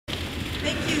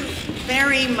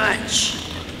very much.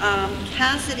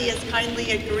 Cassidy has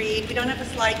kindly agreed. We don't have a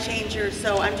slide changer,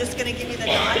 so I'm just going to give you the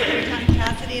nod every time,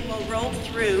 Cassidy, and we'll roll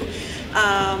through.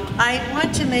 I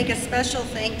want to make a special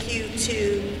thank you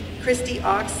to Christy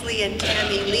Oxley and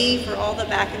Tammy Lee for all the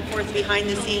back and forth behind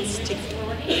the scenes. One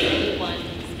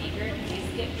speaker, please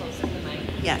get closer to the mic.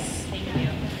 Yes. Thank you.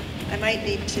 I might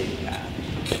need to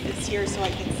put this here so I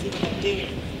can see what I'm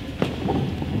doing.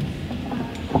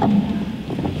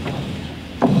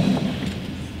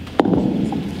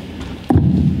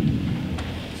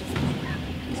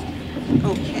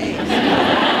 Okay.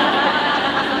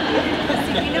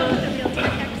 You know what the real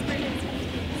tech expert is?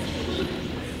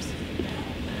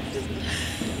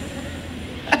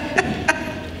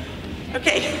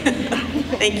 Okay.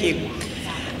 Thank you.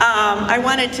 I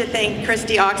wanted to thank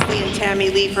Christy Oxley and Tammy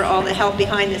Lee for all the help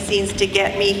behind the scenes to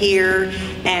get me here,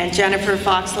 and Jennifer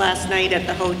Fox last night at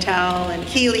the hotel, and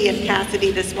Keely and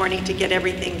Cassidy this morning to get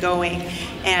everything going.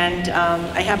 And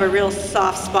I have a real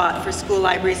soft spot for school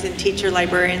libraries and teacher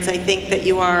librarians. I think that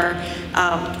you are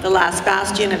the last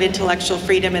bastion of intellectual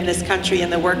freedom in this country,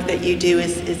 and the work that you do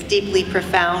is deeply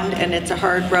profound, and it's a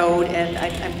hard road, and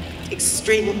I'm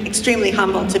extremely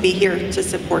humbled to be here to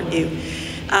support you.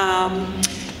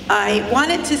 I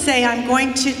wanted to say I'm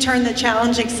going to turn the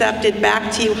challenge accepted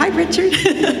back to you. Hi, Richard.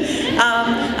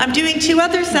 I'm doing 2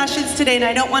 other sessions today, and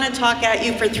I don't want to talk at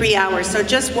you for 3 hours. So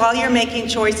just while you're making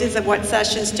choices of what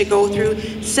sessions to go through,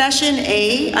 session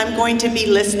A, I'm going to be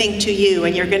listening to you,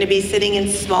 and you're going to be sitting in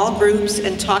small groups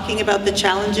and talking about the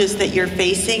challenges that you're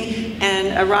facing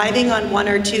and arriving on 1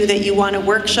 or 2 that you want to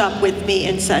workshop with me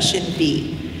in session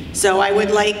B. So I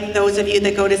would like those of you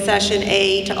that go to session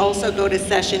A to also go to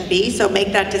session B, so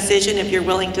make that decision if you're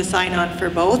willing to sign on for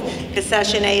both, because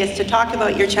session A is to talk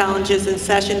about your challenges and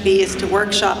session B is to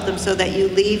workshop them so that you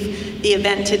leave the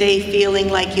event today feeling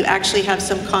like you actually have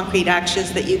some concrete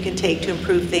actions that you can take to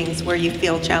improve things where you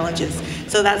feel challenges.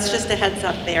 So that's just a heads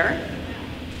up there.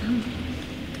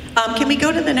 Can we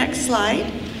go to the next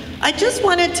slide? I just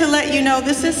wanted to let you know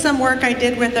this is some work I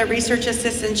did with our research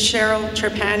assistant Cheryl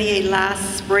Trepanier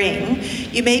last spring.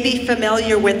 You may be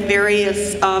familiar with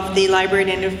various of the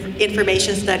library and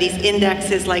information studies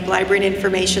indexes like Library and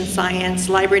Information Science,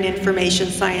 Library and Information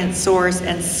Science Source,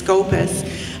 and Scopus.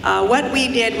 What we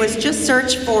did was just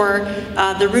search for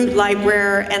the root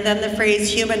library and then the phrase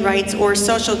human rights or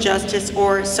social justice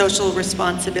or social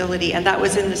responsibility, and that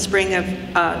was in the spring of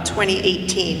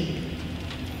 2018.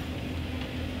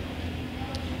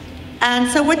 And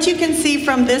so what you can see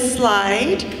from this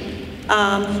slide,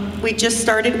 we just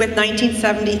started with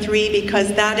 1973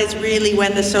 because that is really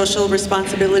when the social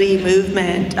responsibility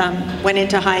movement went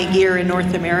into high gear in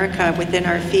North America within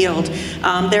our field.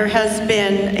 There has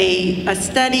been a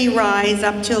steady rise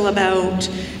up till about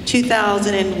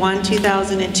 2001,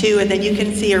 2002, and then you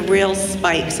can see a real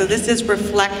spike. So this is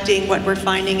reflecting what we're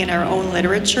finding in our own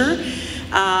literature.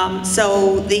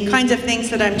 So the kinds of things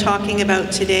that I'm talking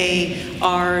about today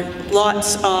are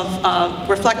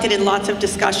reflected in lots of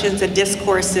discussions and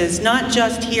discourses, not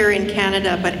just here in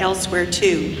Canada, but elsewhere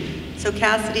too. So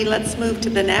Cassidy, let's move to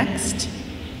the next.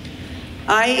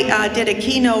 I did a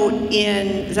keynote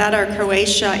in Zadar,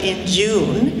 Croatia in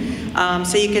June.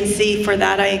 So you can see for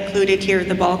that I included here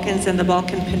the Balkans and the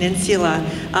Balkan Peninsula.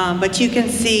 But you can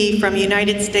see from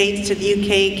United States to the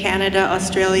UK, Canada,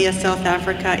 Australia, South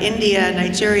Africa, India,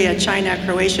 Nigeria, China,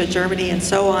 Croatia, Germany, and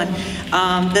so on,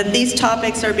 that these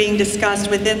topics are being discussed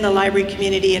within the library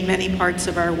community in many parts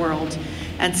of our world.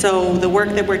 And so the work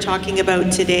that we're talking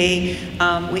about today,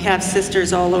 we have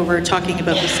sisters all over talking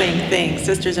about the same thing,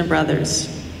 sisters and brothers.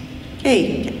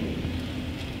 Okay.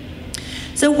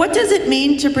 So what does it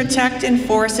mean to protect,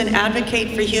 enforce, and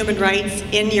advocate for human rights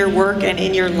in your work and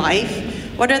in your life?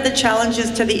 What are the challenges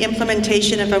to the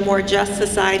implementation of a more just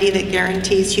society that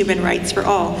guarantees human rights for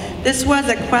all? This was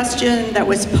a question that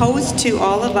was posed to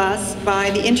all of us by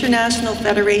the International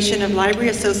Federation of Library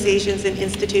Associations and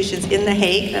Institutions in The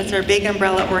Hague. That's our big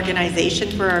umbrella organization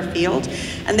for our field.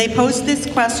 And they posed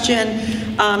this question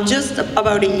just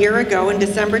about a year ago in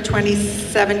December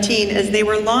 2017 as they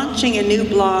were launching a new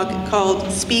blog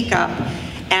called Speak Up.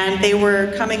 And they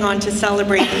were coming on to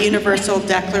celebrate the Universal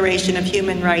Declaration of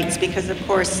Human Rights because, of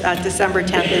course, December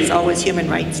 10th is always Human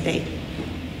Rights Day.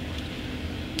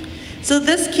 So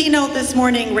this keynote this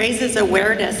morning raises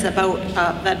awareness about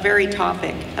that very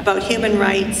topic, about human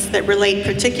rights that relate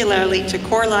particularly to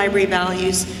core library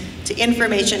values, to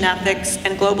information ethics,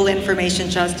 and global information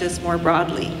justice more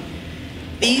broadly.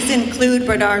 These include,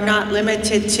 but are not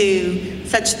limited to,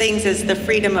 such things as the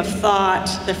freedom of thought,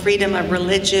 the freedom of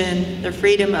religion, the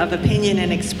freedom of opinion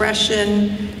and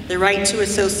expression, the right to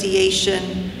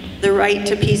association, the right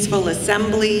to peaceful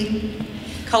assembly,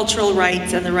 cultural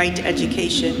rights, and the right to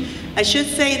education. I should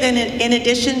say that in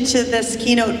addition to this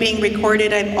keynote being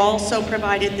recorded, I've also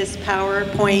provided this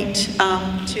PowerPoint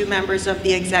to members of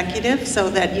the executive so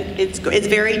that it's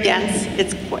very dense.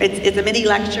 It's a mini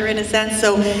lecture in a sense,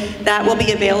 so that will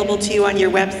be available to you on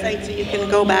your website so you can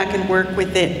go back and work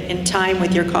with it in time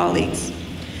with your colleagues.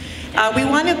 We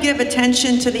want to give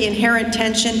attention to the inherent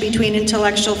tension between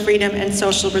intellectual freedom and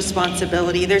social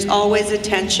responsibility. There's always a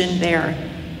tension there,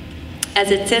 as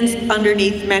it sits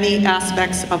underneath many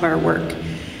aspects of our work.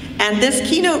 And this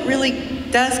keynote really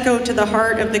does go to the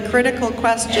heart of the critical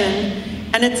question,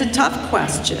 and it's a tough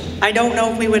question. I don't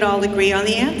know if we would all agree on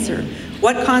the answer.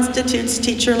 What constitutes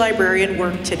teacher-librarian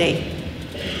work today?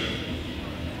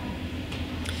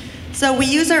 So we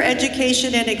use our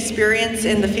education and experience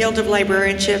in the field of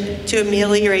librarianship to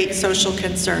ameliorate social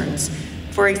concerns.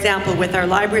 For example, with our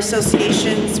library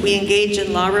associations, we engage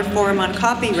in law reform on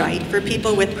copyright for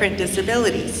people with print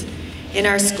disabilities. In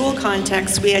our school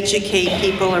context, we educate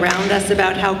people around us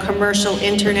about how commercial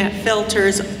internet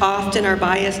filters often are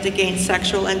biased against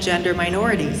sexual and gender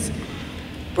minorities.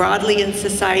 Broadly in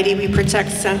society, we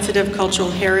protect sensitive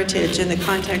cultural heritage in the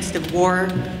context of war,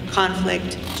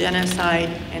 conflict, genocide,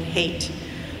 and hate.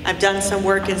 I've done some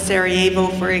work in Sarajevo,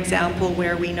 for example,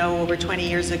 where we know over 20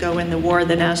 years ago in the war,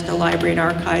 the National Library and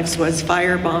Archives was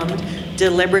firebombed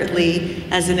deliberately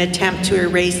as an attempt to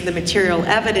erase the material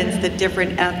evidence that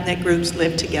different ethnic groups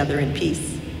lived together in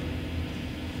peace.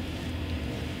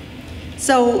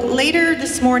 So later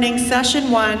this morning,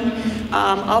 session 1,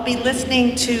 I'll be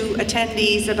listening to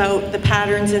attendees about the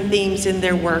patterns and themes in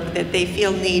their work that they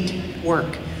feel need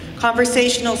work.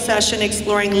 Conversational session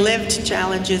exploring lived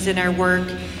challenges in our work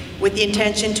with the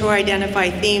intention to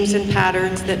identify themes and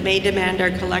patterns that may demand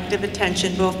our collective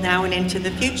attention both now and into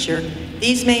the future.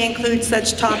 These may include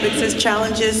such topics as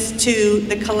challenges to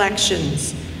the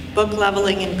collections, book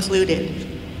leveling included.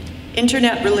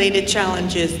 Internet-related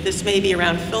challenges, this may be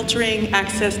around filtering,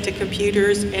 access to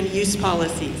computers, and use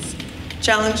policies.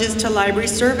 Challenges to library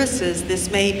services,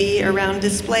 this may be around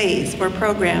displays or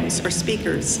programs or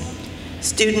speakers.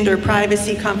 Student or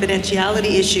privacy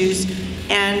confidentiality issues,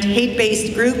 and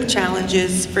hate-based group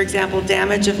challenges, for example,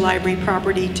 damage of library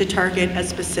property to target a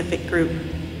specific group.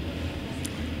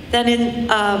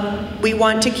 Then we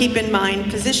want to keep in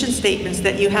mind position statements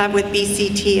that you have with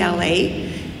BCTLA.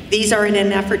 These are in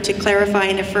an effort to clarify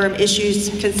and affirm issues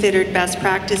considered best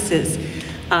practices.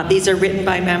 These are written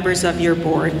by members of your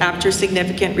board after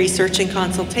significant research and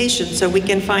consultation, so we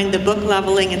can find the book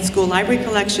leveling and school library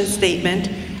collection statement,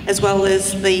 as well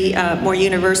as the more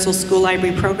universal school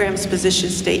library programs position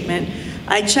statement.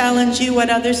 I challenge you, what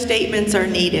other statements are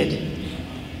needed?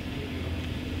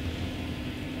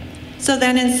 So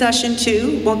then in session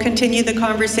 2, we'll continue the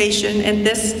conversation, and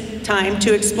this time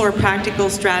to explore practical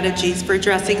strategies for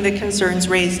addressing the concerns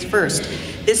raised first.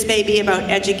 This may be about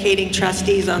educating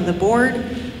trustees on the board,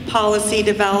 policy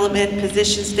development,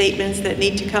 position statements that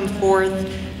need to come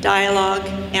forth, dialogue,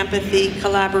 empathy,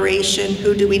 collaboration,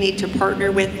 who do we need to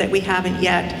partner with that we haven't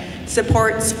yet,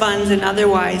 supports, funds, and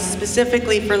otherwise,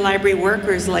 specifically for library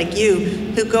workers like you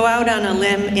who go out on a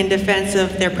limb in defense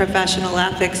of their professional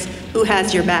ethics, who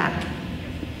has your back.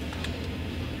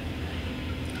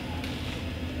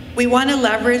 We want to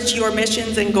leverage your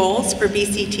missions and goals for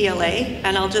BCTLA,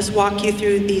 and I'll just walk you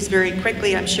through these very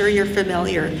quickly. I'm sure you're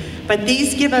familiar, but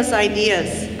these give us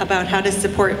ideas about how to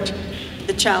support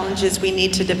the challenges we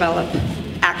need to develop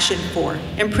action for.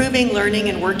 Improving learning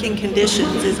and working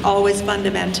conditions is always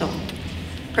fundamental.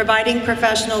 Providing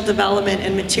professional development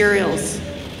and materials,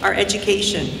 our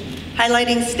education.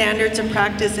 Highlighting standards of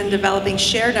practice and developing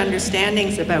shared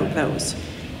understandings about those.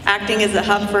 Acting as a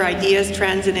hub for ideas,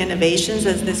 trends, and innovations,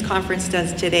 as this conference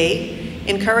does today.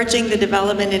 Encouraging the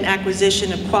development and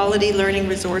acquisition of quality learning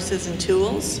resources and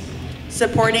tools.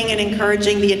 Supporting and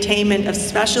encouraging the attainment of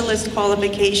specialist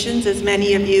qualifications, as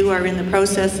many of you are in the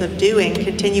process of doing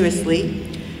continuously.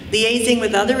 Liaising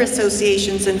with other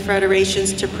associations and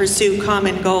federations to pursue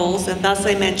common goals, and thus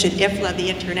I mentioned IFLA, the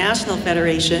International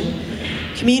Federation.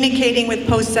 Communicating with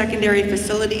post-secondary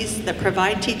facilities that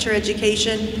provide teacher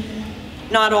education.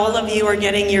 Not all of you are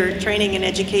getting your training and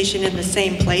education in the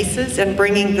same places, and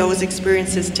bringing those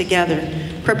experiences together.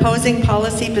 Proposing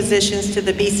policy positions to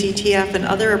the BCTF and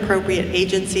other appropriate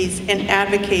agencies, and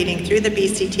advocating through the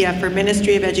BCTF for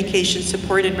Ministry of Education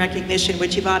support and recognition,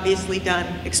 which you've obviously done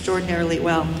extraordinarily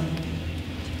well.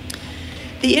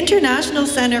 The International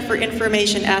Center for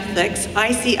Information Ethics,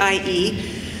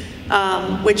 ICIE,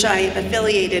 which I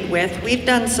affiliated with, we've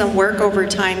done some work over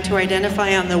time to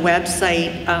identify on the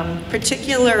website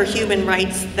particular human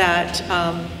rights that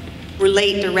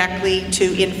relate directly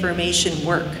to information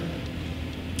work,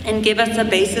 and give us a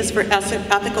basis for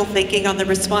ethical thinking on the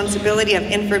responsibility of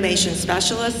information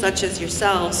specialists, such as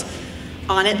yourselves,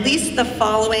 on at least the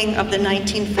following of the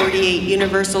 1948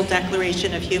 Universal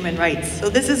Declaration of Human Rights. So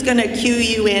this is going to cue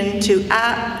you into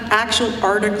actual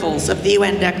articles of the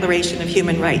UN Declaration of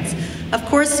Human Rights. Of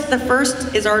course, the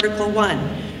first is Article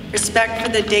 1, respect for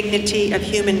the dignity of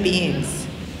human beings.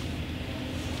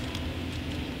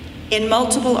 In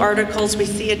multiple articles, we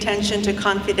see attention to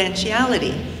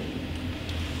confidentiality.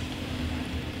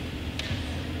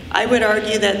 I would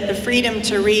argue that the freedom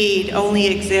to read only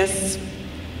exists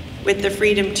with the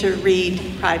freedom to read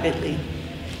privately.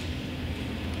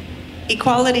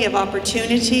 Equality of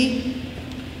opportunity,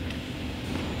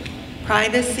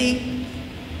 privacy,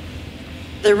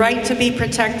 the right to be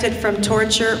protected from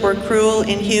torture or cruel,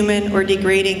 inhuman, or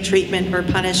degrading treatment or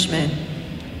punishment.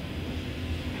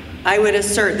 I would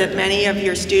assert that many of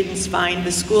your students find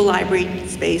the school library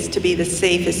space to be the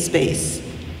safest space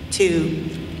to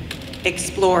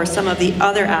explore some of the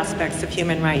other aspects of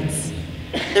human rights.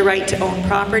 The right to own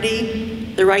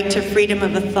property, the right to freedom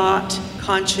of a thought,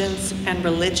 conscience, and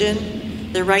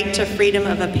religion, the right to freedom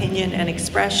of opinion and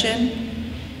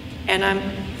expression. And I'm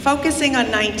focusing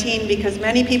on 19 because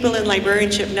many people in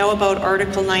librarianship know about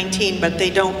Article 19, but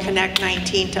they don't connect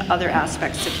 19 to other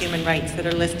aspects of human rights that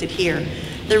are listed here.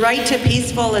 The right to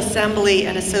peaceful assembly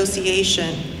and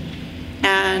association.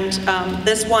 And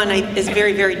this one is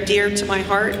very, very dear to my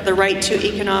heart, the right to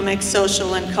economic,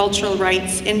 social, and cultural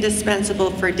rights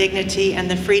indispensable for dignity and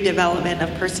the free development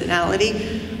of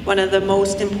personality. One of the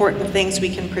most important things we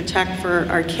can protect for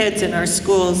our kids in our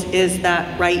schools is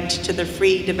that right to the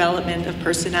free development of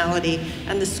personality,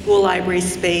 and the school library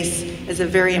space is a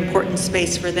very important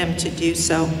space for them to do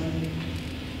so.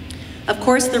 Of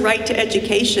course, the right to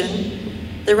education,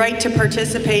 the right to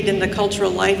participate in the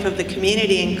cultural life of the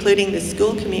community, including the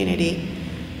school community,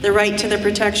 the right to the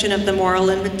protection of the moral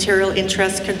and material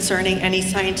interests concerning any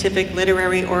scientific,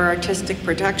 literary, or artistic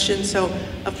production. So,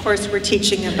 of course, we're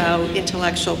teaching about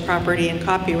intellectual property and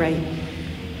copyright.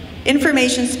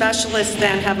 Information specialists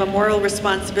then have a moral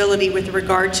responsibility with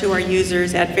regard to our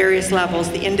users at various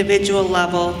levels, the individual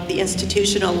level, the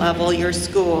institutional level, your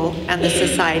school, and the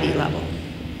society level.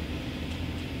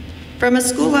 From a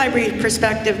school library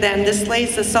perspective then, this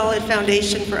lays a solid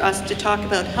foundation for us to talk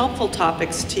about helpful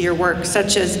topics to your work,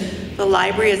 such as the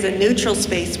library as a neutral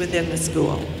space within the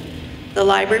school, the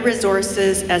library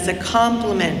resources as a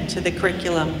complement to the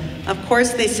curriculum. Of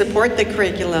course, they support the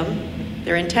curriculum,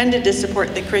 they're intended to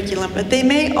support the curriculum, but they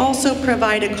may also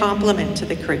provide a complement to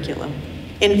the curriculum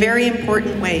in very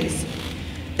important ways.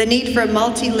 The need for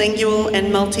multilingual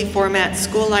and multi-format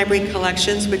school library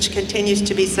collections, which continues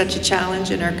to be such a challenge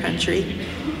in our country.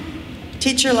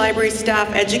 Teacher library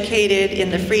staff educated in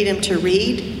the freedom to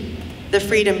read, the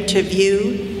freedom to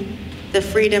view, the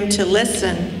freedom to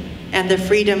listen, and the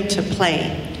freedom to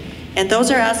play. And those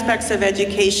are aspects of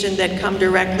education that come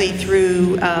directly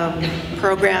through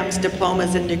programs,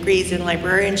 diplomas, and degrees in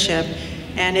librarianship.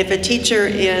 And if a teacher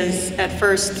is at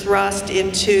first thrust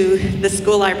into the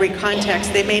school library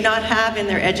context, they may not have in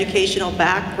their educational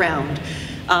background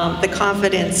the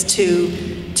confidence to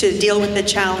deal with the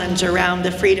challenge around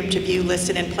the freedom to view,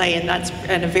 listen, and play, and that's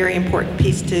a very important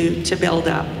piece to build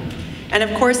up. And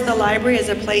of course, the library is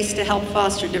a place to help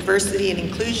foster diversity and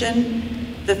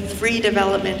inclusion, the free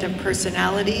development of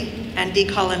personality, and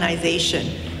decolonization.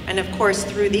 And of course,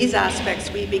 through these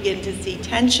aspects, we begin to see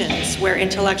tensions where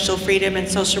intellectual freedom and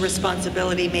social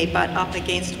responsibility may butt up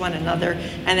against one another,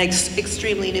 and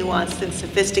extremely nuanced and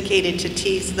sophisticated to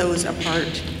tease those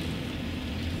apart.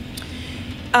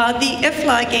 The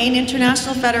IFLA, again,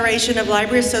 International Federation of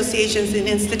Library Associations and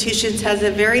Institutions, has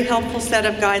a very helpful set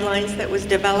of guidelines that was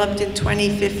developed in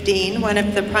 2015. One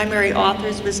of the primary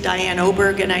authors was Diane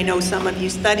Oberg, and I know some of you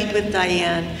studied with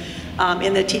Diane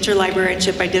in the Teacher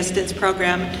Librarianship by Distance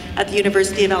program at the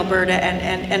University of Alberta,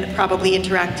 and probably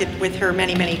interacted with her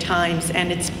many, many times.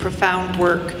 And it's profound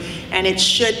work, and it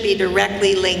should be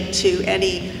directly linked to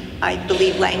any, I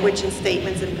believe, language and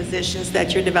statements and positions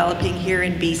that you're developing here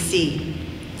in BC.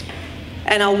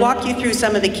 And I'll walk you through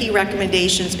some of the key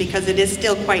recommendations because it is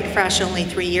still quite fresh, only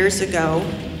 3 years ago.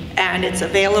 And it's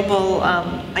available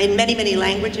in many, many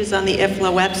languages on the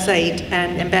IFLA website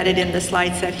and embedded in the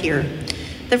slide set here.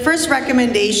 The first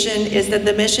recommendation is that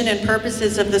the mission and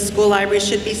purposes of the school library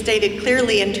should be stated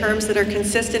clearly in terms that are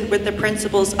consistent with the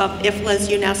principles of IFLA's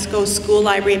UNESCO School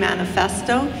Library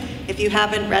Manifesto. If you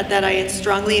haven't read that, I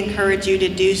strongly encourage you to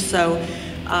do so.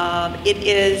 It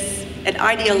is an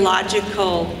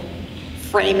ideological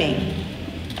framing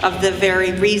of the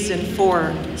very reason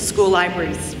for school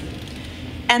libraries.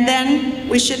 And then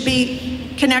we should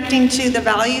be connecting to the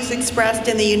values expressed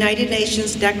in the United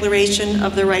Nations Declaration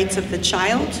of the Rights of the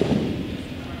Child,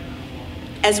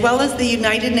 as well as the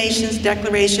United Nations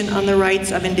Declaration on the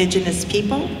Rights of Indigenous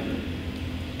People,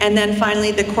 and then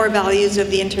finally the core values of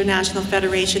the International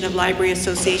Federation of Library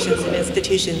Associations and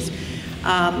Institutions.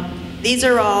 These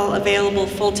are all available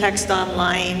full text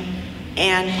online,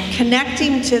 and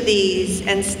connecting to these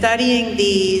and studying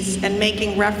these and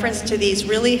making reference to these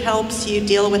really helps you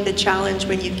deal with the challenge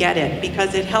when you get it,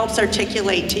 because it helps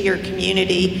articulate to your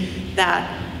community that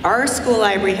our school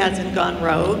library hasn't gone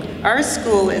rogue, our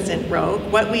school isn't rogue,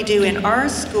 what we do in our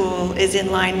school is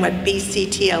in line what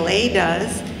BCTLA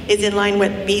does, is in line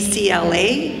what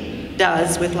BCLA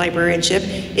does with librarianship,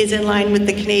 is in line with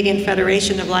the Canadian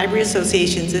Federation of Library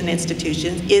Associations and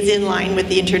Institutions, is in line with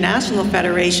the International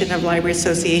Federation of Library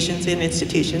Associations and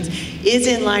Institutions, is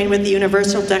in line with the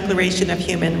Universal Declaration of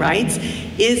Human Rights,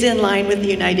 is in line with the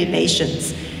United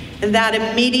Nations. And that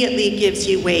immediately gives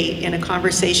you weight in a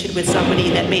conversation with somebody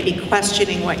that may be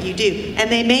questioning what you do. And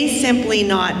they may simply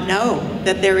not know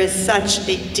that there is such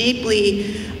a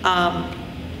deeply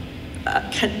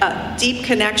deep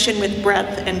connection with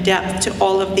breadth and depth to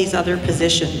all of these other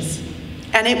positions.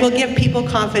 And it will give people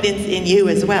confidence in you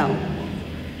as well.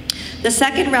 The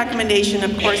second recommendation,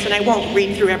 of course, and I won't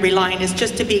read through every line, is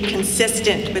just to be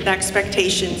consistent with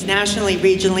expectations nationally,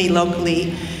 regionally,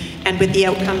 locally, and with the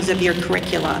outcomes of your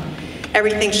curricula.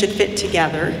 Everything should fit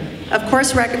together. Of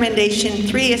course, recommendation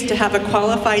 3 is to have a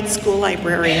qualified school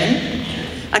librarian,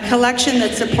 a collection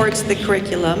that supports the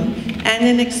curriculum, and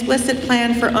an explicit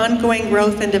plan for ongoing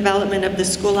growth and development of the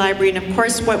school library. And of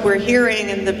course, what we're hearing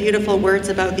in the beautiful words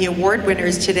about the award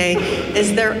winners today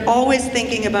is they're always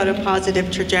thinking about a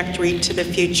positive trajectory to the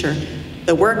future.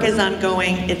 The work is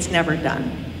ongoing, it's never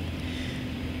done.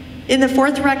 In the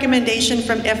fourth recommendation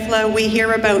from IFLA, we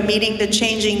hear about meeting the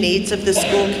changing needs of the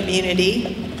school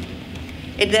community.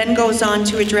 It then goes on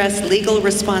to address legal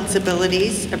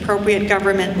responsibilities, appropriate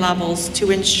government levels to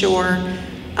ensure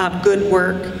good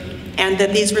work, and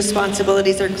that these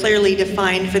responsibilities are clearly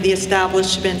defined for the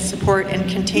establishment, support, and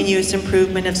continuous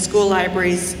improvement of school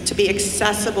libraries to be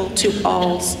accessible to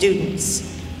all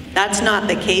students. That's not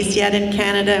the case yet in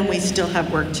Canada, and we still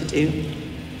have work to do.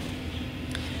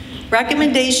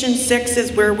 Recommendation 6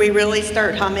 is where we really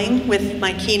start humming with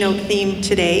my keynote theme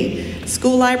today.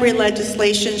 School library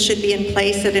legislation should be in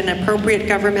place at an appropriate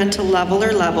governmental level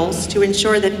or levels to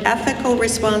ensure that ethical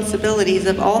responsibilities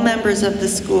of all members of the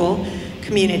school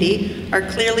community are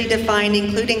clearly defined,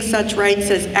 including such rights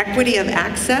as equity of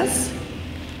access,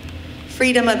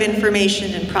 freedom of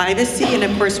information and privacy, and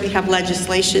of course we have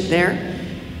legislation there,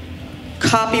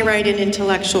 copyright and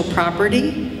intellectual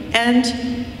property,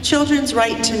 and children's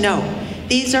right to know.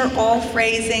 These are all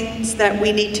phrasings that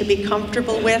we need to be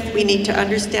comfortable with. We need to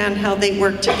understand how they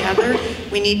work together.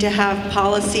 We need to have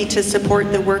policy to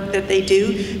support the work that they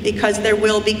do, because there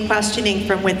will be questioning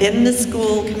from within the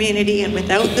school community and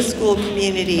without the school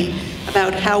community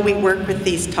about how we work with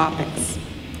these topics.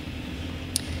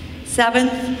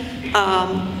 Seventh,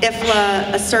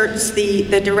 IFLA asserts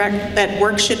that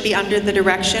work should be under the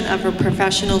direction of a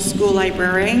professional school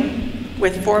librarian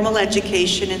with formal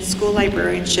education in school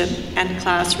librarianship and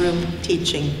classroom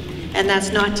teaching. And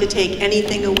that's not to take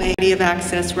anything away of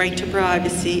access, right to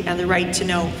privacy, and the right to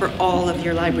know for all of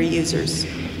your library users.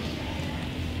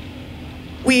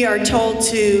 We are told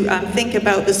to think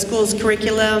about the school's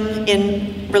curriculum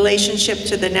in relationship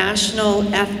to the national,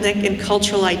 ethnic, and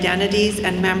cultural identities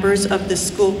and members of the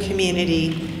school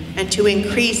community, and to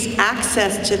increase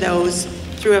access to those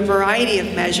through a variety of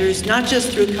measures, not just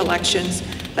through collections,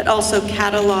 but also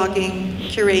cataloging,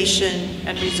 curation,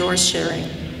 and resource sharing.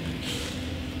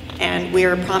 And we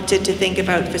are prompted to think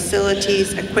about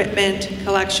facilities, equipment,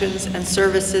 collections, and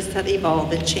services that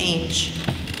evolve and change.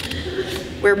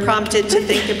 We're prompted to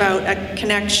think about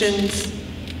connections.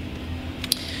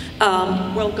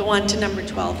 We'll go on to number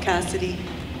 12, Cassidy.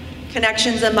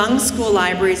 Connections among school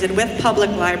libraries and with public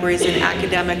libraries and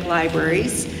academic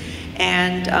libraries.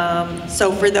 And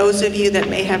so for those of you that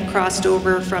may have crossed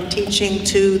over from teaching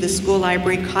to the school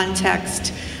library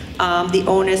context, the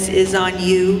onus is on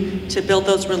you to build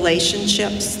those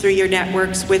relationships through your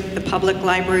networks with the public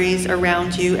libraries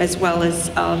around you, as well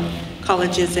as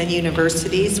colleges and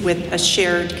universities, with a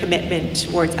shared commitment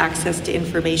towards access to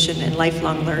information and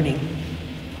lifelong learning.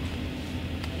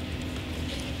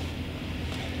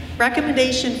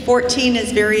 Recommendation 14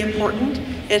 is very important.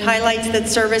 It highlights that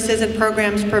services and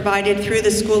programs provided through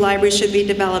the school library should be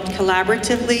developed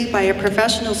collaboratively by a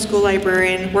professional school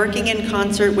librarian working in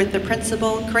concert with the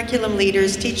principal, curriculum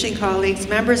leaders, teaching colleagues,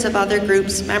 members of other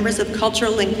groups, members of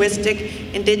cultural,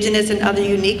 linguistic, Indigenous, and other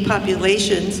unique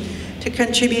populations to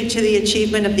contribute to the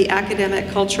achievement of the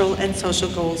academic, cultural, and social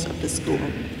goals of the school.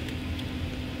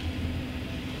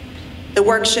 The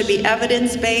work should be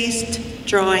evidence-based,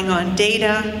 drawing on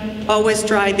data, always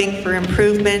driving for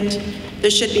improvement. There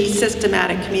should be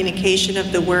systematic communication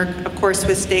of the work, of course,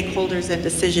 with stakeholders and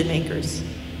decision makers.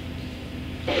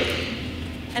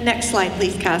 And next slide,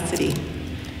 please, Cassidy.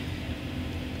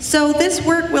 So this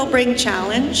work will bring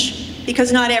challenge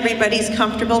because not everybody's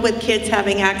comfortable with kids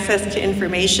having access to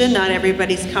information. Not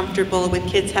everybody's comfortable with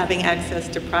kids having access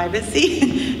to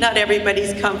privacy. Not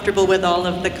everybody's comfortable with all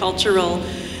of the cultural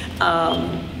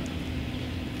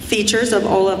features of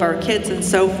all of our kids and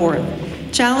so forth.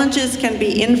 Challenges can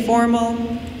be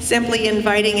informal, simply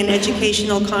inviting an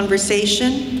educational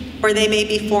conversation, or they may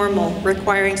be formal,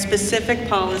 requiring specific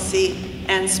policy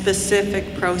and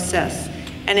specific process.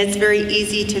 And it's very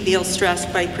easy to feel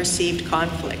stressed by perceived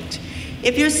conflict.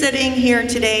 If you're sitting here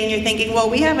today and you're thinking, well,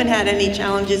 we haven't had any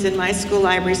challenges in my school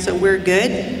library, so we're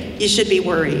good, you should be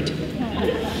worried.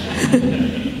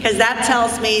 Because that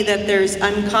tells me that there's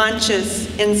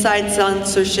unconscious inside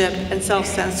censorship and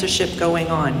self-censorship going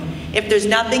on. If there's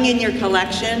nothing in your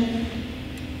collection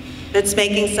that's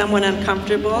making someone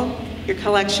uncomfortable, your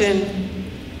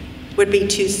collection would be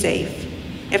too safe.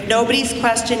 If nobody's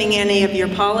questioning any of your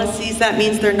policies, that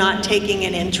means they're not taking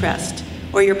an interest,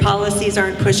 or your policies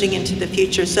aren't pushing into the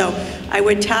future. So I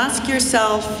would task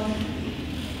yourself,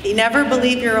 you never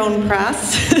believe your own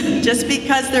press. Just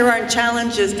because there aren't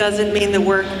challenges doesn't mean the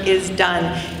work is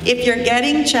done. If you're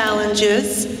getting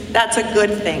challenges, that's a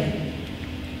good thing.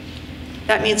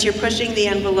 That means you're pushing the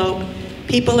envelope,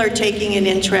 people are taking an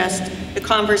interest, the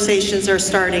conversations are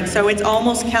starting. So it's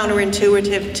almost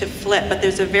counterintuitive to flip, but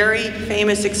there's a very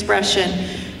famous expression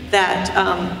that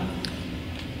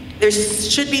there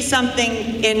should be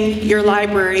something in your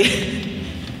library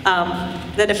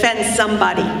that offends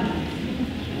somebody.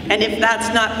 And if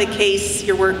that's not the case,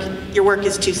 your work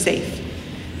is too safe.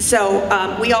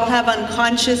 So we all have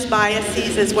unconscious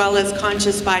biases as well as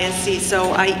conscious biases.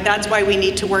 So that's why we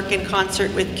need to work in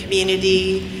concert with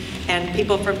community and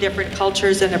people from different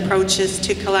cultures and approaches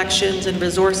to collections and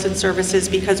resource and services,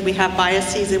 because we have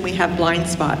biases and we have blind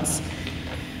spots.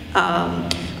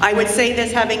 I would say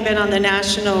this, having been on the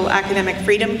National Academic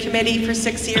Freedom Committee for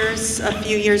 6 years, a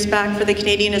few years back for the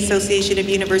Canadian Association of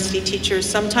University Teachers,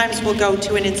 sometimes we'll go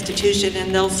to an institution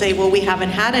and they'll say, well, we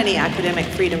haven't had any academic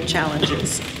freedom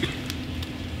challenges.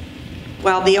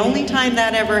 Well, the only time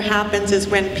that ever happens is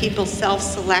when people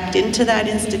self-select into that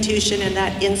institution and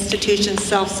that institution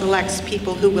self-selects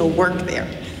people who will work there.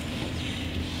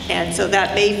 And so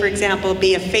that may, for example,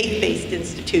 be a faith-based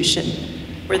institution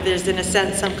where there's, in a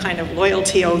sense, some kind of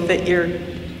loyalty oath that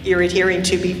you're adhering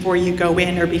to before you go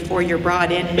in or before you're brought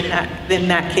in. In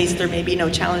that case, there may be no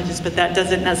challenges, but that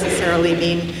doesn't necessarily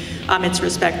mean it's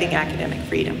respecting academic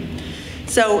freedom.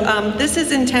 So this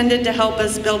is intended to help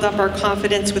us build up our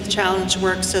confidence with challenge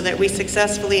work so that we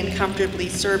successfully and comfortably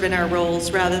serve in our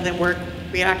roles rather than work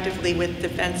reactively with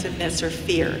defensiveness or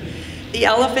fear. The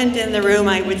elephant in the room,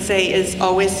 I would say, is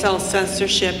always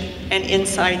self-censorship and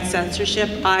inside censorship.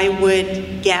 I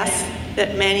would guess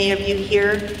that many of you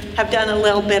here have done a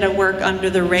little bit of work under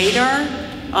the radar,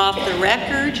 off the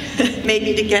record,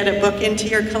 maybe to get a book into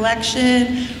your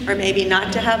collection, or maybe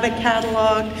not to have a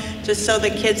catalog, just so the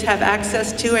kids have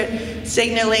access to it,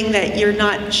 signaling that you're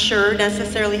not sure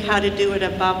necessarily how to do it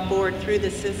above board through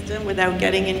the system without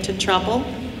getting into trouble.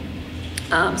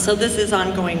 So this is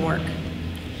ongoing work.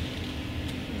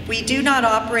 We do not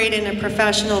operate in a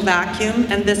professional vacuum,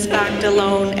 and this fact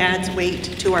alone adds weight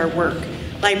to our work.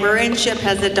 Librarianship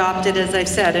has adopted, as I've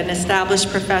said, an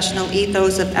established professional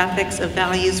ethos of ethics, of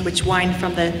values, which wind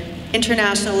from the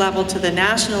international level to the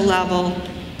national level,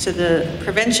 to the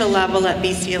provincial level at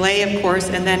BCTLA, of course,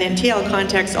 and then in TL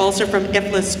context, also from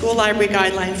IFLA's school library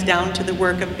guidelines down to the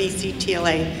work of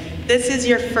BCTLA. This is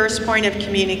your first point of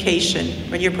communication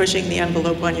when you're pushing the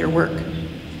envelope on your work.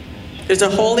 There's a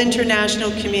whole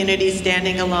international community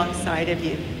standing alongside of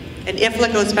you. And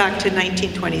IFLA goes back to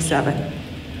 1927.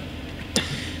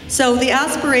 So the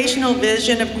aspirational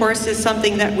vision, of course, is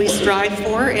something that we strive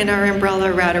for in our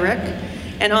umbrella rhetoric.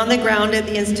 And on the ground at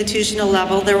the institutional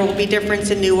level, there will be difference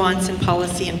in nuance in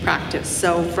policy and practice.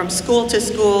 So from school to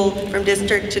school, from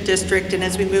district to district, and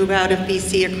as we move out of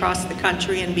BC across the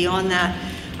country and beyond that,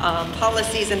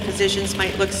 policies and positions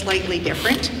might look slightly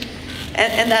different.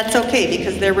 And that's okay,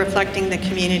 because they're reflecting the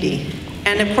community.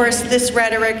 And of course, this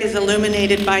rhetoric is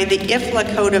illuminated by the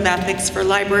IFLA Code of Ethics for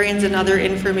Librarians and Other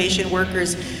Information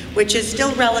Workers, which is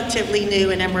still relatively new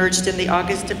and emerged in the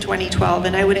August of 2012.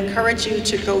 And I would encourage you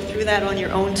to go through that on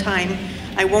your own time.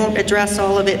 I won't address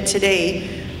all of it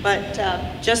today, but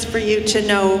just for you to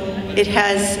know, it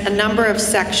has a number of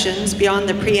sections beyond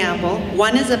the preamble.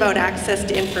 One is about access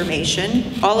to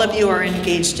information. All of you are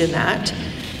engaged in that.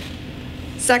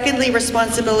 Secondly,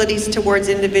 responsibilities towards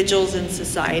individuals in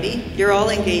society. You're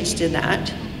all engaged in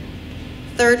that.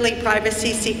 Thirdly,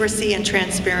 privacy, secrecy, and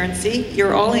transparency.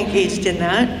 You're all engaged in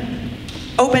that.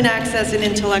 Open access and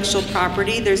intellectual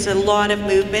property. There's a lot of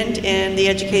movement in the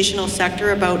educational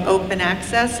sector about open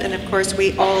access, and of course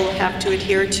we all have to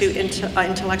adhere to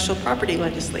intellectual property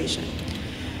legislation.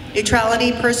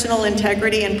 Neutrality, personal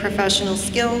integrity, and professional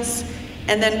skills.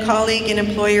 And then colleague and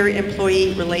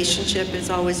employer-employee relationship is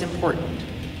always important.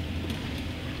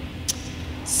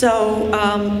 So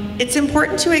it's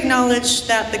important to acknowledge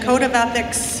that the Code of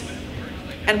Ethics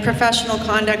and Professional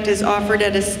Conduct is offered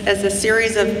as a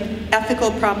series of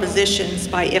ethical propositions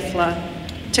by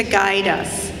IFLA to guide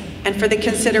us and for the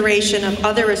consideration of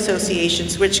other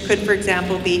associations, which could, for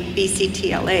example, be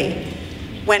BCTLA,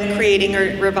 when creating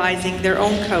or revising their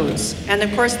own codes. And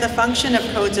of course, the function of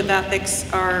codes of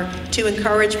ethics are to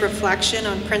encourage reflection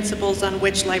on principles on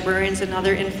which librarians and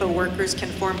other info workers can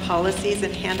form policies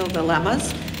and handle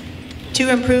dilemmas, to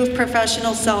improve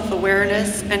professional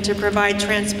self-awareness, and to provide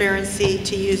transparency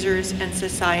to users and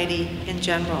society in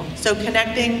general. So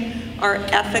connecting our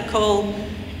ethical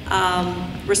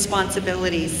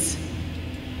responsibilities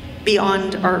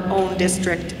beyond our own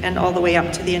district and all the way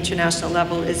up to the international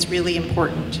level is really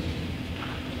important.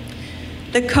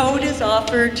 The code is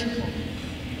offered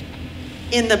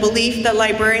in the belief that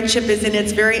librarianship is in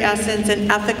its very essence an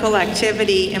ethical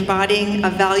activity embodying a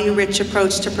value-rich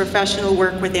approach to professional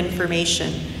work with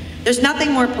information. There's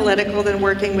nothing more political than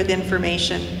working with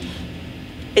information.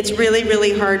 It's really,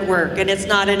 really hard work, and it's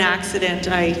not an accident,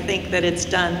 I think, that it's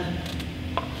done.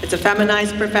 It's a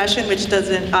feminized profession, which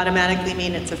doesn't automatically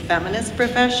mean it's a feminist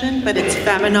profession, but it's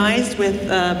feminized with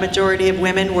a majority of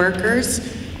women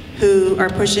workers who are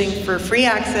pushing for free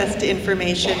access to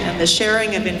information and the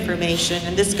sharing of information.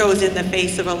 And this goes in the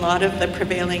face of a lot of the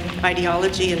prevailing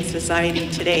ideology in society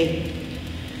today.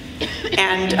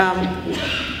 And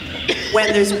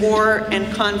when there's war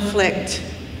and conflict,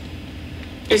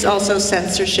 there's also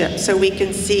censorship. So we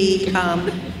can see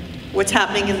what's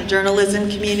happening in the journalism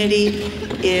community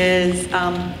is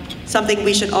something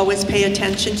we should always pay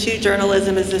attention to.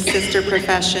 Journalism is a sister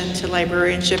profession to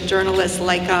librarianship. Journalists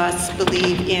like us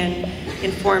believe in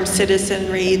informed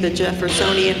citizenry, the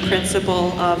Jeffersonian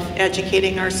principle of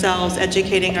educating ourselves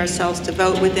to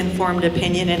vote with informed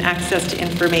opinion and access to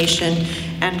information.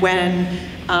 And when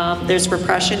there's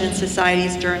repression in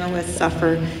societies, journalists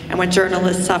suffer. And when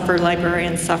journalists suffer,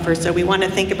 librarians suffer. So we want to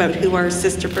think about who our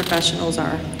sister professionals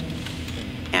are.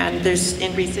 And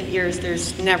in recent years,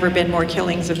 there's never been more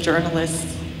killings of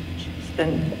journalists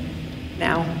than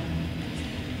now.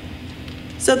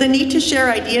 So the need to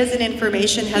share ideas and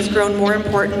information has grown more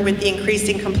important with the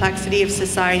increasing complexity of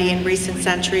society in recent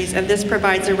centuries, and this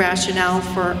provides a rationale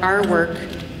for our work.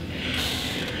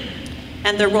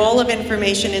 And the role of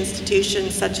information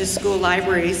institutions such as school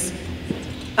libraries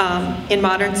in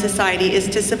modern society is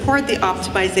to support the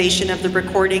optimization of the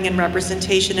recording and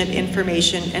representation of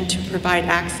information and to provide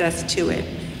access to it.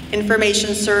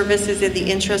 Information service is in the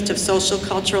interest of social,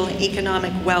 cultural, and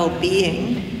economic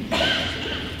well-being.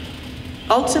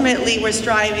 Ultimately, we're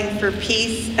striving for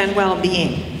peace and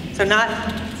well-being. So not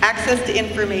access to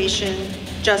information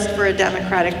just for a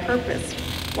democratic purpose.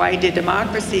 Why do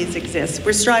democracies exist?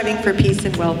 We're striving for peace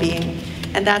and well-being.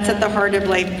 And that's at the heart of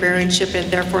librarianship,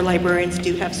 and therefore librarians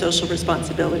do have social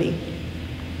responsibility.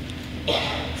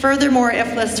 Furthermore,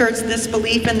 IFLA asserts this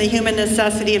belief in the human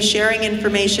necessity of sharing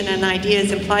information and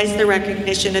ideas implies the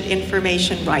recognition of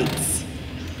information rights.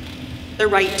 The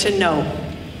right to know,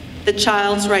 the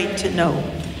child's right to know,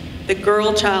 the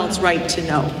girl child's right to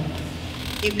know.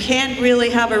 You can't really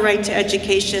have a right to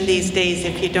education these days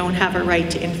if you don't have a right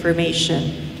to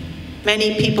information.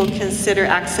 Many people consider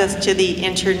access to the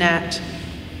internet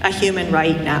a human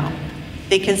right now.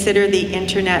 They consider the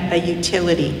internet a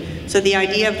utility. So the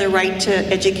idea of the right to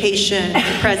education in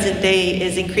the present day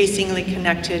is increasingly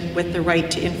connected with the right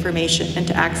to information and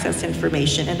to access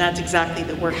information, and that's exactly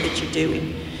the work that you're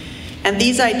doing. And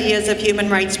these ideas of human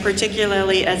rights,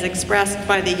 particularly as expressed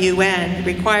by the UN,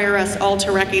 require us all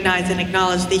to recognize and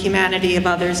acknowledge the humanity of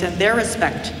others and their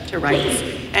respect to rights.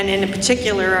 And in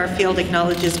particular, our field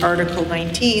acknowledges Article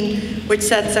 19, which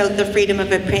sets out the freedom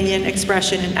of opinion,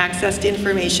 expression, and access to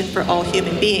information for all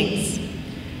human beings.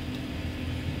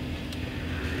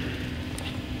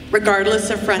 regardless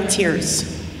of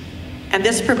frontiers. And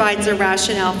this provides a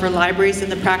rationale for libraries in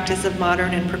the practice of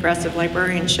modern and progressive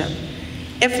librarianship.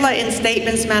 IFLA in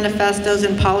statements, manifestos,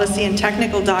 and policy and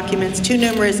technical documents, too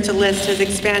numerous to list, has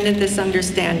expanded this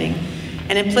understanding.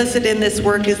 And implicit in this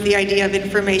work is the idea of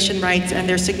information rights and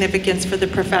their significance for the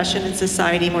profession and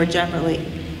society more generally.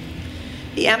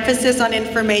 The emphasis on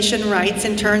information rights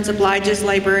in turn obliges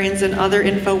librarians and other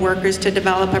info workers to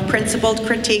develop a principled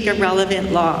critique of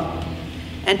relevant law,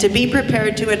 and to be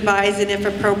prepared to advise and, if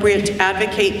appropriate, to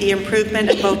advocate the improvement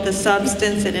of both the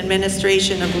substance and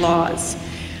administration of laws.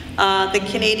 The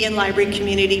Canadian library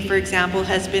community, for example,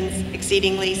 has been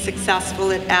exceedingly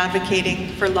successful at advocating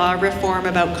for law reform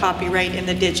about copyright in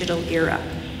the digital era.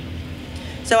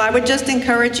 So I would just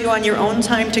encourage you on your own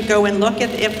time to go and look at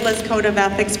IFLA's Code of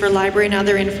Ethics for Library and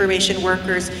Other Information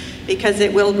Workers, because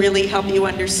it will really help you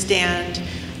understand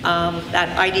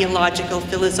that ideological,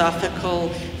 philosophical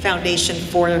foundation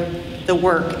for the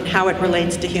work and how it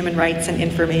relates to human rights and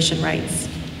information rights.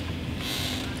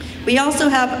 We also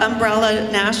have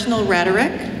umbrella national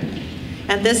rhetoric,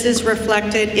 and this is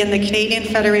reflected in the Canadian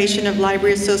Federation of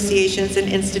Library Associations and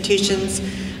Institutions,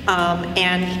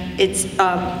 and it's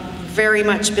very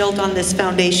much built on this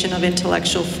foundation of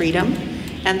intellectual freedom.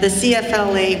 And the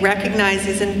CFLA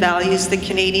recognizes and values the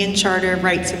Canadian Charter of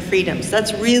Rights and Freedoms.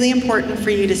 That's really important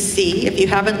for you to see. If you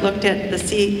haven't looked at the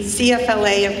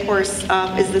CFLA, of course,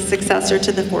 is the successor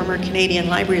to the former Canadian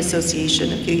Library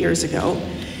Association a few years ago.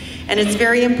 And it's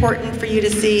very important for you to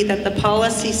see that the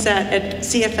policy set at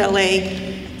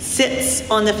CFLA sits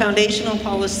on the foundational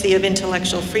policy of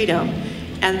intellectual freedom.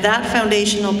 And that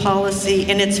foundational policy,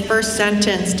 in its first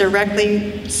sentence,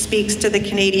 directly speaks to the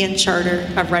Canadian Charter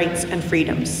of Rights and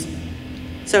Freedoms.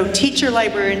 So teacher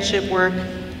librarianship work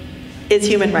is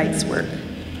human rights work.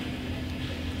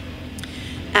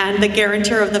 And the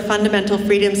guarantor of the fundamental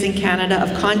freedoms in Canada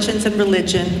of conscience and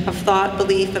religion, of thought,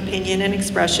 belief, opinion, and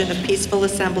expression, of peaceful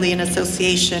assembly and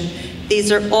association.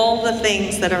 These are all the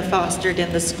things that are fostered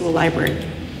in the school library.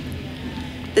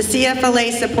 The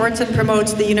CFLA supports and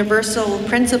promotes the universal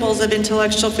principles of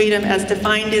intellectual freedom as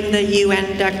defined in the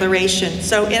UN Declaration.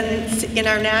 So in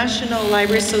our National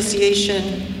Library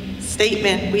Association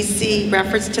statement, we see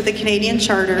reference to the Canadian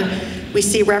Charter, we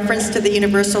see reference to the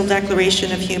Universal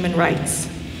Declaration of Human Rights,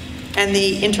 and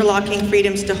the interlocking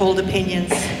freedoms to hold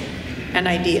opinions and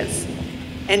ideas.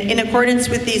 And in accordance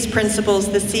with these principles,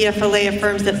 the CFLA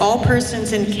affirms that all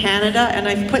persons in Canada, and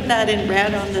I've put that in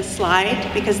red on the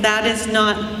slide because that is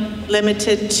not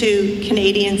limited to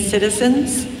Canadian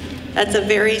citizens. That's a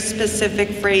very specific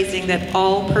phrasing, that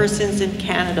all persons in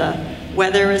Canada,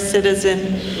 whether a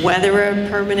citizen, whether a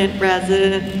permanent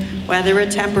resident, whether a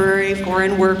temporary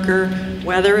foreign worker,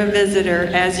 whether a visitor,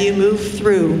 as you move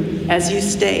through, as you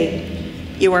stay,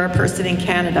 you are a person in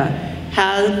Canada,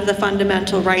 have the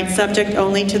fundamental right, subject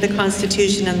only to the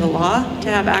Constitution and the law, to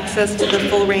have access to the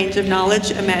full range of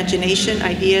knowledge, imagination,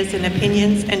 ideas, and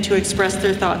opinions, and to express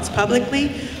their thoughts publicly.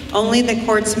 Only the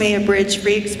courts may abridge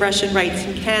free expression rights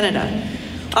in Canada.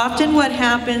 Often what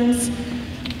happens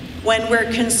when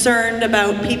we're concerned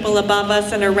about people above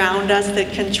us and around us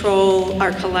that control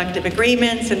our collective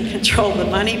agreements and control the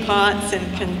money pots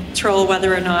and control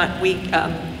whether or not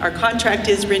our contract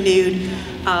is renewed,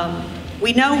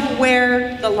 we know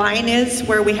where the line is,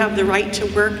 where we have the right to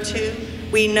work to.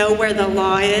 We know where the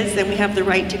law is, and we have the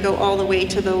right to go all the way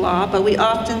to the law, but we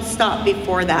often stop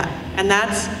before that. And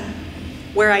that's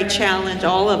where I challenge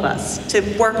all of us to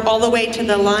work all the way to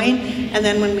the line, and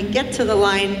then when we get to the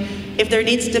line, if there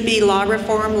needs to be law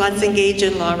reform, let's engage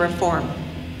in law reform.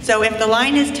 So if the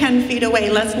line is 10 feet away,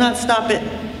 let's not stop at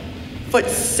foot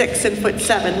 6 and foot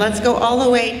 7. Let's go all the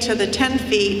way to the 10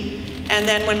 feet, and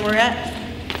then when we're at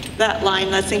that line,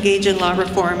 let's engage in law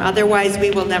reform. Otherwise, we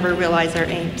will never realize our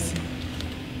aims.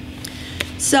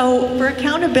 So for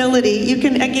accountability, you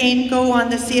can again go on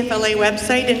the CFLA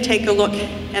website and take a look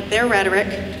at their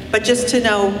rhetoric, but just to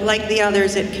know, like the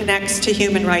others, it connects to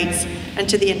human rights and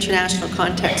to the international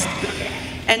context.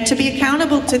 And to be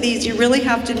accountable to these, you really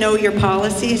have to know your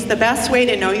policies. The best way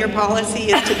to know your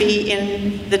policy is to be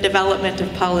in the development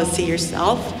of policy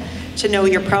yourself. To know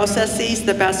your processes,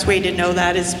 the best way to know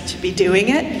that is to be doing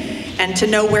it, and to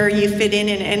know where you fit in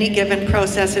any given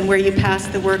process and where you pass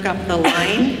the work up the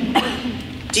line.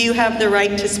 Do you have the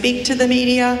right to speak to the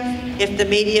media? If the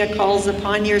media calls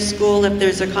upon your school, if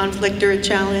there's a conflict or a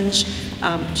challenge,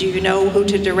 do you know who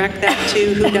to direct that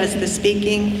to? Who does the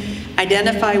speaking?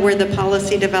 Identify where the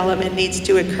policy development needs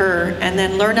to occur, and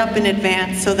then learn up in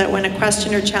advance so that when a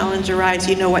question or challenge arrives,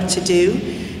 you know what to do.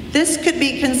 This could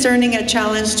be concerning a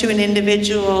challenge to an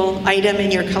individual item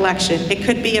in your collection. It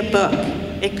could be a book.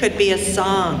 It could be a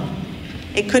song.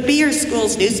 It could be your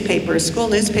school's newspaper. School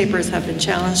newspapers have been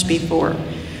challenged before.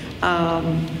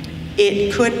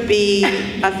 It could be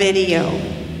a video.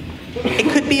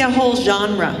 It could be a whole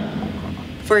genre.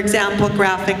 For example,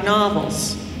 graphic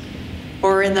novels.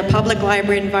 Or in the public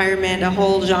library environment, a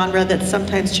whole genre that's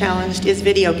sometimes challenged is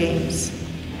video games.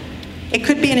 It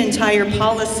could be an entire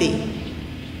policy.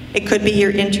 It could be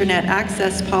your internet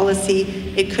access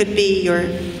policy. It could be your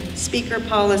speaker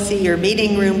policy, your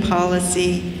meeting room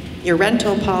policy, your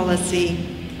rental policy,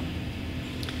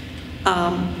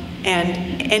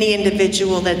 and any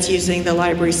individual that's using the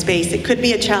library space. It could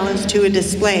be a challenge to a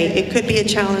display. It could be a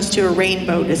challenge to a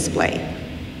rainbow display.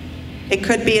 It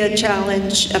could be a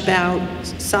challenge about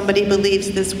somebody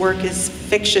believes this work is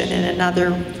fiction and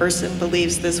another person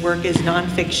believes this work is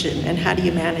nonfiction, and how do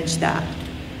you manage that?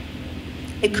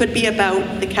 It could be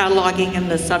about the cataloging and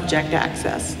the subject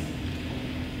access.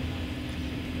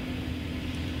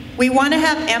 We want to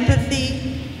have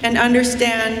empathy and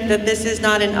understand that this is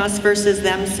not an us versus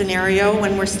them scenario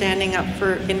when we're standing up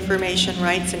for information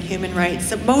rights and human rights.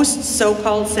 So most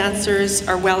so-called censors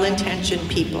are well-intentioned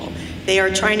people. They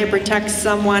are trying to protect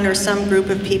someone or some group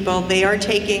of people. They are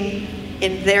taking,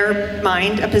 in their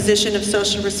mind, a position of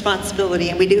social responsibility,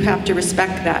 and we do have to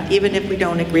respect that, even if we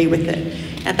don't agree with it.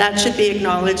 And that should be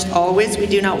acknowledged always. We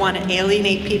do not want to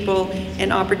alienate people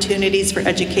and opportunities for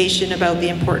education about the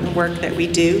important work that we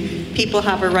do. People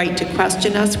have a right to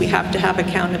question us. We have to have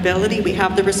accountability. We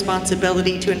have the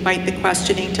responsibility to invite the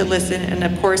questioning, to listen, and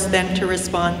of course then to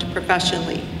respond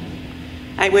professionally.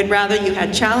 I would rather you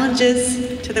had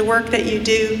challenges to the work that you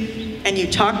do, and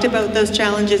you talked about those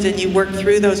challenges and you worked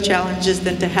through those challenges,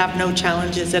 than to have no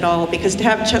challenges at all. Because to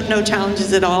have no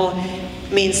challenges at all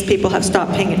means people have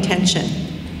stopped paying attention.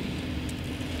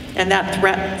 And that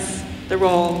threatens the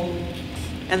role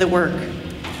and the work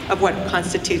of what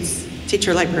constitutes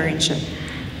teacher librarianship.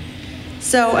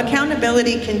 So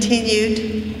accountability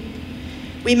continued.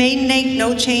 We may make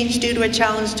no change due to a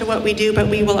challenge to what we do, but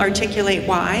we will articulate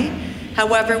why.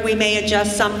 However, we may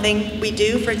adjust something we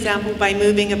do, for example, by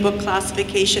moving a book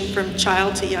classification from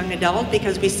child to young adult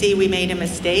because we see we made a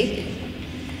mistake.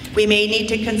 We may need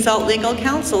to consult legal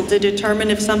counsel to determine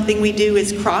if something we do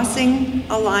is crossing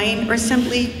a line or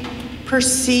simply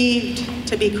perceived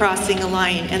to be crossing a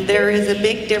line, and there is a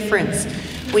big difference.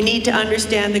 We need to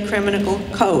understand the criminal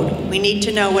code. We need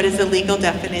to know what is a legal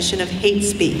definition of hate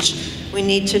speech. We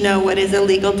need to know what is a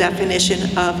legal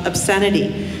definition of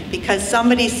obscenity. Because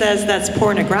somebody says that's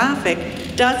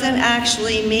pornographic doesn't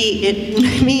actually mean,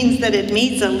 it means that it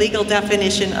meets a legal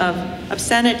definition of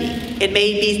obscenity. It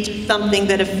may be something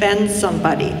that offends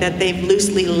somebody, that they've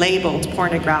loosely labeled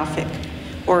pornographic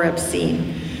or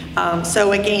obscene.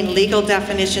 So again, legal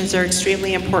definitions are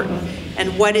extremely important.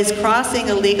 And what is crossing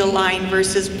a legal line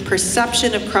versus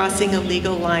perception of crossing a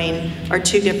legal line are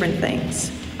two different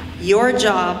things. Your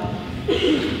job,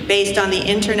 based on the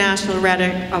international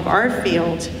rhetoric of our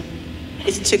field,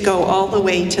 is to go all the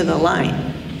way to the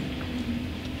line.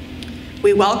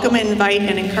 We welcome, invite,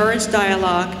 and encourage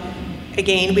dialogue.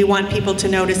 Again, we want people to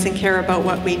notice and care about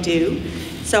what we do.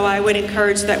 So I would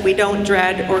encourage that we don't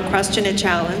dread or question a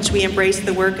challenge. We embrace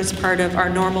the work as part of our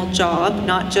normal job,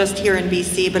 not just here in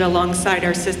BC, but alongside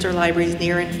our sister libraries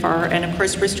near and far. And of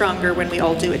course, we're stronger when we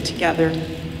all do it together.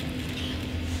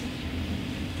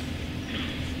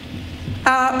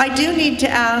 I do need to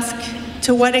ask,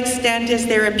 to what extent is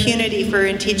there impunity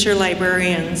for teacher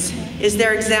librarians? Is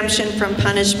there exemption from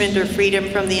punishment or freedom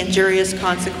from the injurious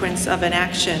consequence of an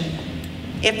action?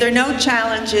 If there are no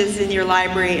challenges in your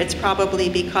library, it's probably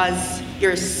because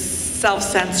you're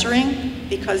self-censoring,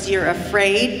 because you're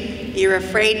afraid. You're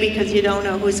afraid because you don't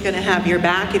know who's going to have your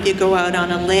back if you go out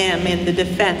on a limb in the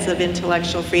defense of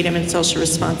intellectual freedom and social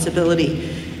responsibility.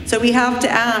 So we have to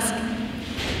ask,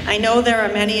 I know there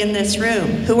are many in this room,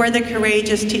 who are the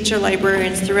courageous teacher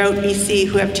librarians throughout BC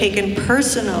who have taken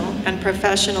personal and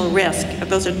professional risk,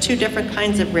 those are two different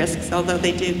kinds of risks, although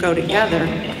they do go together,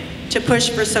 to push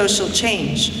for social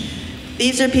change.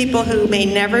 These are people who may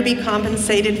never be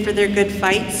compensated for their good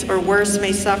fights, or worse,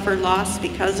 may suffer loss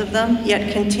because of them,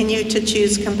 yet continue to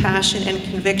choose compassion and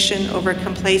conviction over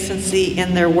complacency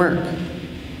in their work.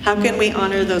 How can we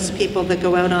honor those people that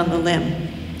go out on the limb?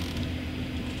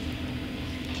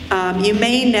 You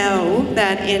may know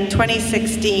that in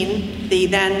 2016, the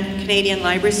then Canadian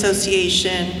Library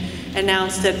Association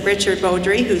announced that Richard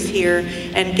Beaudry, who's here,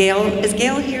 and Gail, is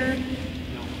Gail here?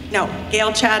 No,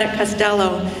 Gail Chaddock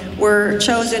Costello were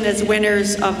chosen as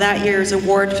winners of that year's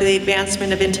award for the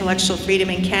advancement of intellectual freedom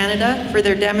in Canada for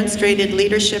their demonstrated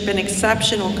leadership and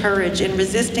exceptional courage in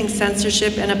resisting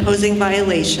censorship and opposing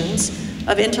violations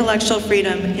of intellectual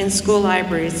freedom in school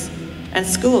libraries and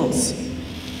schools.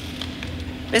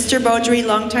 Mr. Beaudry,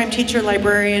 longtime teacher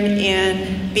librarian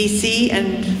in BC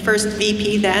and first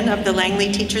VP then of the Langley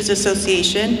Teachers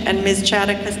Association, and Ms.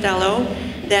 Chada Costello,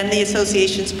 then the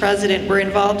association's president, were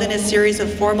involved in a series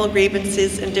of formal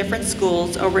grievances in different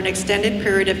schools over an extended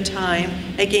period of time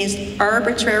against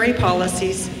arbitrary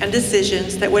policies and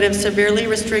decisions that would have severely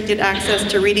restricted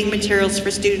access to reading materials for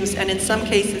students and in some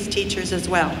cases teachers as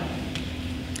well.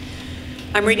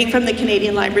 I'm reading from the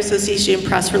Canadian Library Association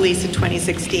press release in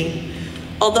 2016.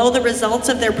 Although the results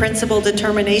of their principled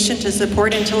determination to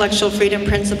support intellectual freedom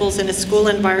principles in a school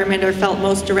environment are felt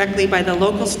most directly by the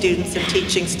local students and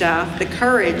teaching staff, the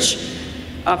courage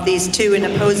of these two in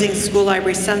opposing school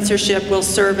library censorship will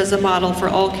serve as a model for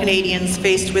all Canadians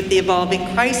faced with the evolving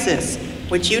crisis,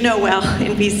 which you know well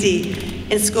in BC,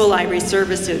 in school library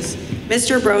services.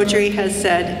 Mr. Beaudry has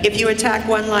said, if you attack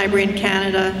one library in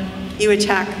Canada, you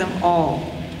attack them all.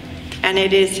 And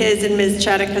it is his and Ms.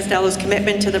 Chada Costello's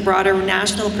commitment to the broader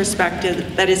national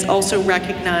perspective that is also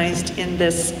recognized in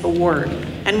this award.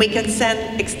 And we can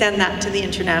extend that to the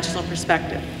international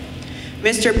perspective.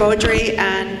 Mr. Beaudry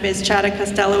and Ms. Chada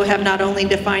Costello have not only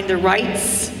defined the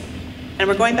rights, and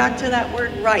we're going back to that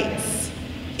word rights,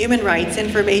 human rights,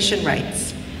 information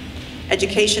rights,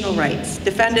 educational rights,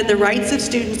 defended the rights of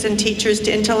students and teachers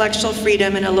to intellectual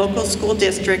freedom in a local school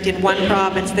district in one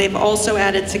province. They've also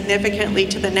added significantly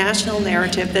to the national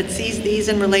narrative that sees these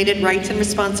and related rights and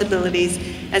responsibilities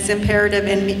as imperative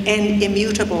and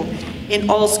immutable in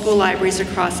all school libraries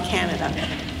across Canada.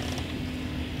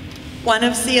 One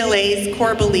of CLA's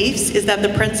core beliefs is that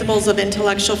the principles of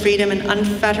intellectual freedom and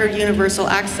unfettered universal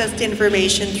access to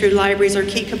information through libraries are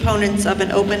key components of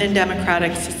an open and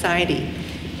democratic society.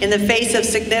 In the face of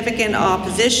significant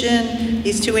opposition,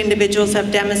 these two individuals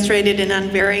have demonstrated an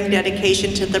unvarying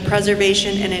dedication to the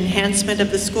preservation and enhancement of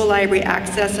the school library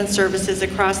access and services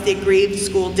across the aggrieved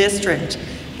school district.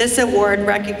 This award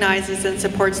recognizes and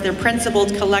supports their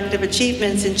principled collective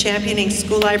achievements in championing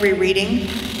school library reading,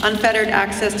 unfettered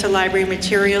access to library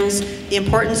materials, the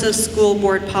importance of school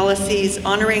board policies,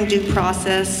 honoring due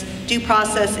process. Due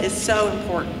process is so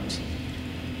important,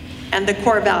 and the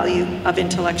core value of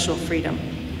intellectual freedom.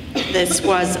 This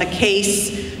was a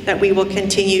case that we will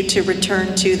continue to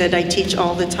return to, that I teach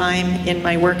all the time in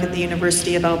my work at the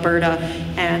University of Alberta,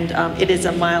 and it is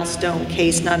a milestone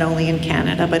case not only in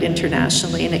Canada but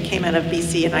internationally, and it came out of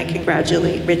BC, and I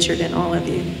congratulate Richard and all of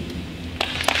you.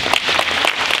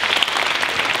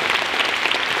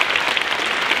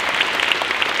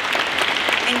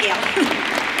 And Gail.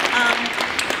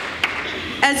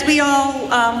 As we all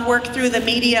work through the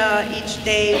media each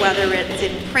day, whether it's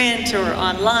in print or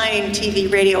online, TV,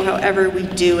 radio, however we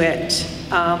do it,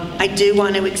 I do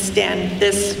want to extend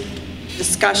this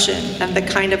discussion and the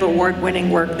kind of award-winning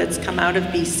work that's come out of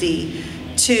BC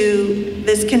to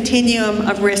this continuum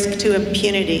of risk to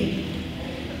impunity.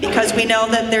 Because we know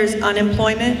that there's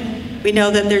unemployment, we know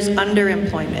that there's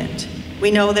underemployment,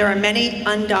 we know there are many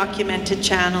undocumented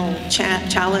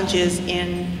challenges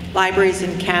in libraries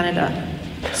in Canada.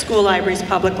 School libraries,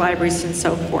 public libraries, and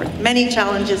so forth. Many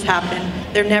challenges happen.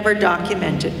 They're never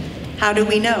documented. How do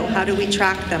we know? How do we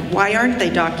track them? Why aren't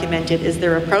they documented? Is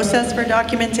there a process for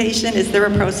documentation? Is there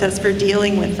a process for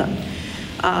dealing with them?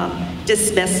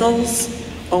 Dismissals,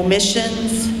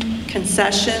 omissions,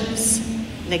 concessions,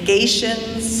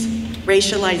 negations,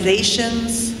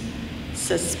 racializations,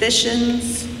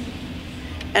 suspicions,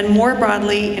 and more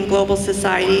broadly in global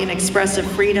society in expressive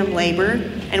freedom labor,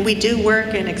 and we do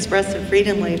work in expressive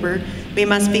freedom labor, we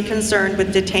must be concerned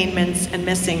with detainments and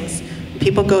missings.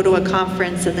 People go to a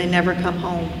conference and they never come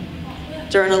home.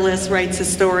 Journalist writes a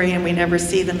story and we never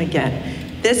see them again.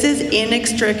 This is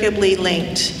inextricably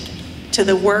linked to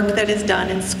the work that is done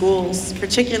in schools,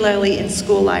 particularly in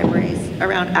school libraries,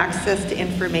 around access to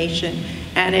information,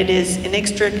 and it is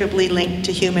inextricably linked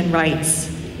to human rights,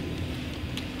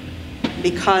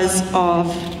 because of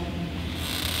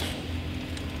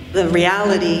the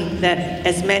reality that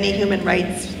as many human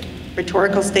rights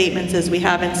rhetorical statements as we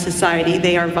have in society,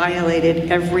 they are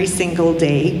violated every single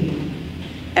day,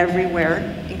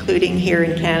 everywhere, including here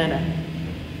in Canada.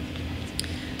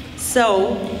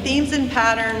 So, themes and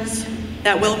patterns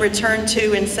that we'll return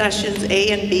to in sessions A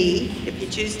and B, if you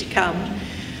choose to come.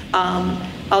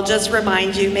 I'll just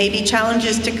remind you, maybe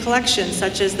challenges to collections,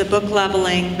 such as the book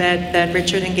leveling that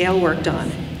Richard and Gail worked on.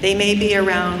 They may be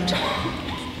around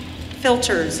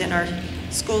filters in our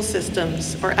school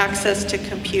systems or access to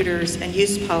computers and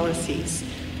use policies.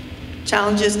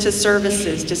 Challenges to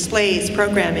services, displays,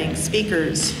 programming,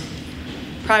 speakers,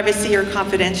 privacy or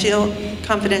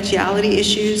confidentiality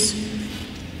issues,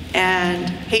 and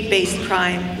hate-based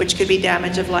crime, which could be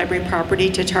damage of library property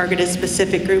to target a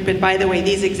specific group. And by the way,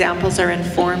 these examples are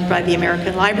informed by the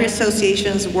American Library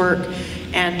Association's work,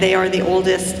 and they are the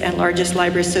oldest and largest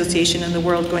library association in the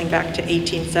world, going back to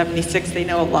 1876. They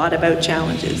know a lot about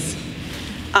challenges.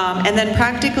 And then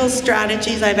practical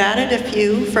strategies, I've added a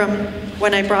few from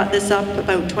when I brought this up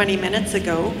about 20 minutes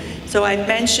ago. So I've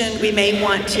mentioned we may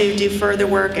want to do further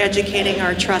work educating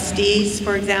our trustees.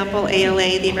 For example,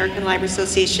 ALA, the American Library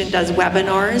Association, does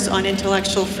webinars on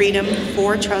intellectual freedom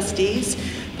for trustees,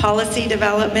 policy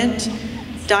development,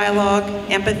 dialogue,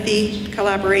 empathy,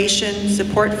 collaboration,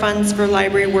 support funds for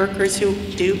library workers who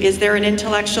do. Is there an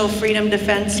intellectual freedom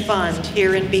defense fund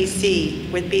here in BC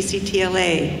with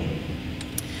BCTLA?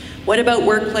 What about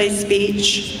workplace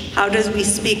speech? How does we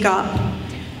speak up?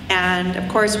 And of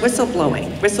course,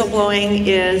 whistleblowing. Whistleblowing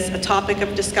is a topic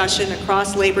of discussion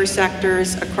across labor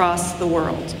sectors across the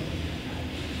world.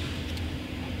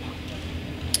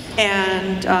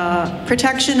 And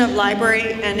protection of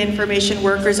library and information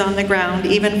workers on the ground,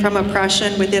 even from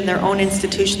oppression within their own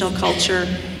institutional culture,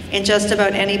 in just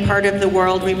about any part of the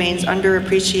world, remains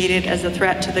underappreciated as a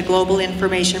threat to the global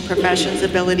information profession's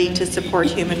ability to support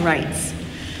human rights.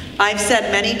 I've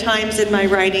said many times in my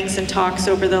writings and talks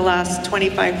over the last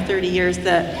 25, 30 years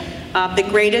that the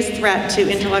greatest threat to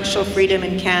intellectual freedom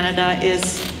in Canada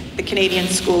is the Canadian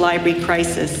school library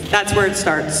crisis. That's where it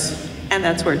starts, and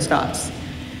that's where it stops.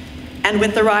 And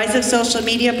with the rise of social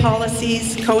media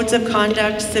policies, codes of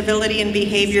conduct, civility and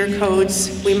behavior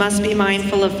codes, we must be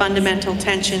mindful of fundamental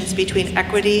tensions between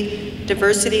equity,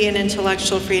 diversity, and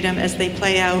intellectual freedom as they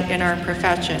play out in our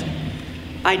profession.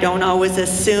 I don't always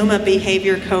assume a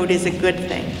behavior code is a good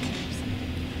thing.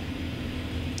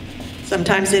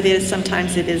 Sometimes it is,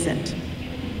 sometimes it isn't.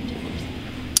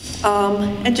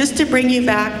 And just to bring you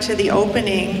back to the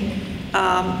opening,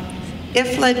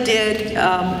 IFLA did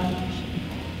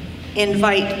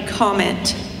invite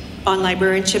comment on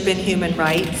librarianship and human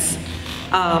rights.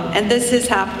 And this is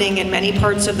happening in many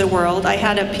parts of the world. I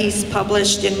had a piece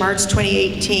published in March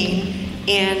 2018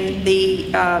 in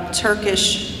the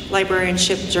Turkish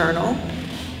Librarianship Journal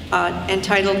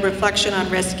entitled Reflection on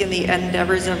Risk in the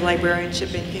Endeavors of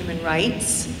Librarianship and Human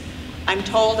Rights. I'm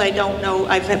told, I don't know,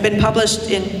 I've been published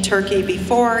in Turkey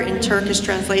before in Turkish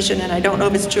translation, and I don't know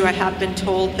if it's true. I have been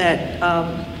told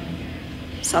that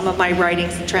some of my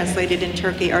writings translated in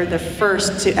Turkey are the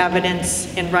first to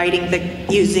evidence in writing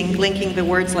linking the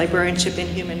words librarianship and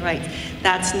human rights.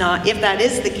 That's not, if that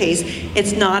is the case,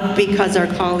 it's not because our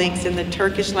colleagues in the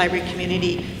Turkish library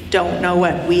community don't know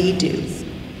what we do.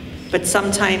 But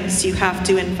sometimes you have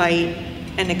to invite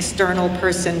an external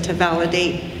person to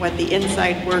validate what the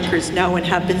inside workers know and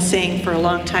have been saying for a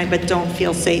long time but don't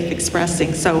feel safe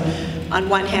expressing. So on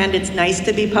one hand, it's nice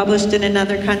to be published in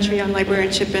another country on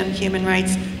librarianship and human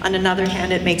rights. On another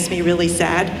hand, it makes me really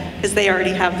sad because they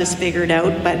already have this figured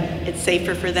out, but it's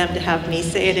safer for them to have me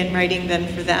say it in writing than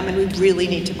for them, and we really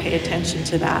need to pay attention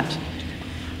to that.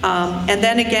 And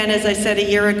then again, as I said a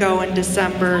year ago in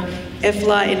December,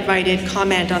 IFLA invited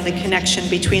comment on the connection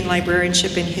between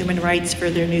librarianship and human rights for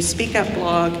their new Speak Up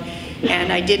blog,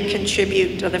 and I did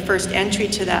contribute to the first entry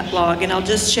to that blog, and I'll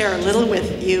just share a little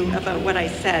with you about what I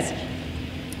said,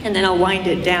 and then I'll wind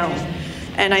it down.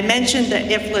 And I mentioned that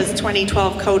IFLA's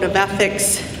 2012 Code of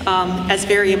Ethics as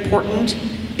very important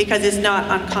because it's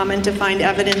not uncommon to find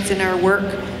evidence in our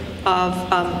work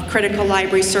of critical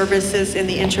library services in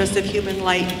the interest of human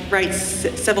rights,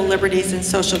 civil liberties, and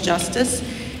social justice.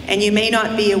 And you may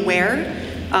not be aware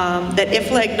that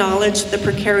IFLA acknowledged the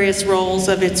precarious roles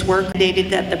of its work, stated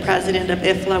that the president of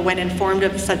IFLA, when informed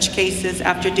of such cases,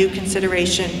 after due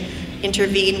consideration,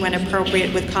 intervene when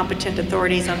appropriate with competent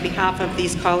authorities on behalf of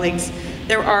these colleagues.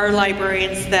 There are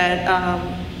librarians that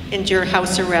endure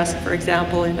house arrest, for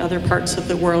example, in other parts of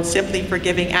the world, simply for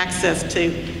giving access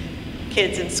to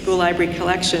kids in school library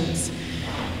collections.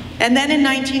 And then in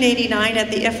 1989,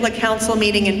 at the IFLA Council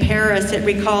meeting in Paris, it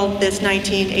recalled this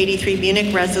 1983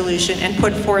 Munich resolution and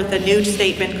put forth a new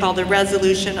statement called the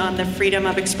Resolution on the Freedom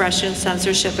of Expression,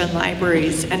 Censorship in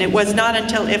Libraries. And it was not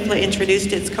until IFLA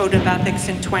introduced its Code of Ethics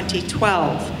in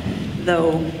 2012,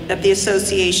 though, that the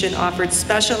association offered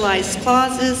specialized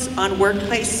clauses on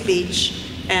workplace speech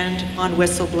and on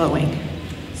whistleblowing.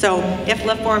 So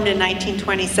IFLA formed in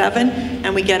 1927,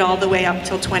 and we get all the way up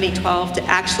till 2012 to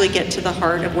actually get to the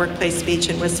heart of workplace speech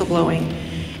and whistleblowing.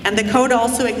 And the code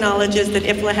also acknowledges that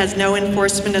IFLA has no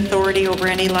enforcement authority over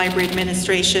any library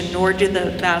administration, nor do the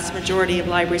vast majority of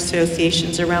library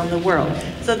associations around the world.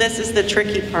 So this is the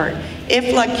tricky part.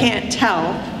 IFLA can't tell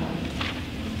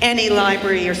any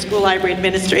library or school library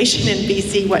administration in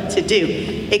BC what to do.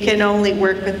 It can only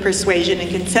work with persuasion and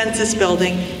consensus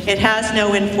building. It has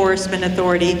no enforcement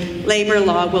authority. Labor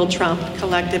law will trump.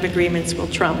 Collective agreements will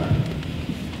trump.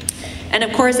 And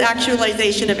of course,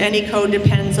 actualization of any code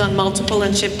depends on multiple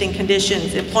and shifting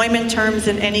conditions. Employment terms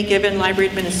in any given library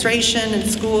administration and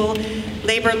school,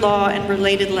 labor law and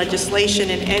related legislation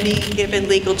in any given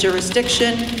legal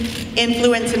jurisdiction,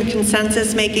 influence and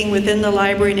consensus making within the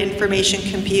library and information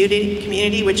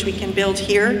community, which we can build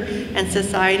here, and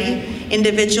society,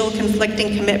 individual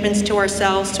conflicting commitments to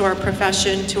ourselves, to our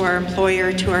profession, to our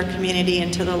employer, to our community,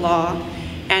 and to the law.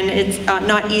 And it's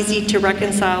not easy to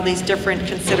reconcile these different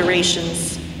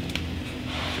considerations.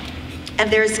 And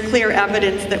there's clear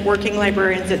evidence that working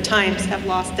librarians at times have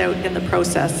lost out in the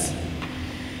process.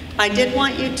 I did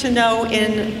want you to know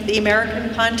in the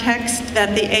American context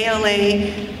that the ALA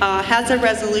has a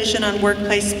resolution on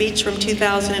workplace speech from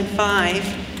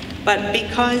 2005, but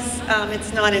because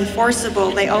it's not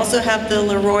enforceable, they also have the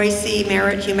Leroy C.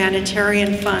 Merritt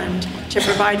Humanitarian Fund to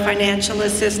provide financial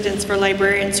assistance for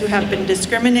librarians who have been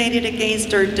discriminated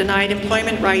against or denied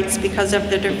employment rights because of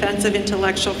the defense of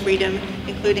intellectual freedom,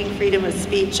 including freedom of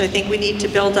speech. I think we need to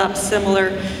build up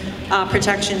similar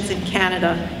protections in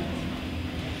Canada.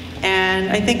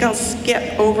 And I think I'll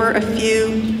skip over a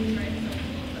few.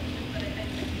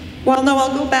 Well, no,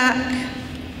 I'll go back.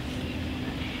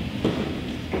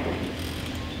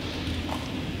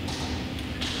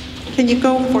 Can you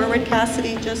go forward,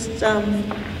 Cassidy? Just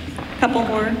couple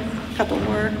more.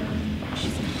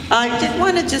 I did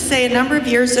want to just say a number of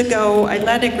years ago, I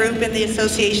led a group in the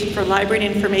Association for Library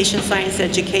and Information Science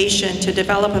Education to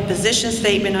develop a position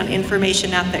statement on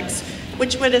information ethics,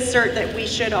 which would assert that we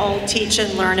should all teach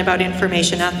and learn about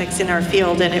information ethics in our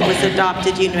field, and it was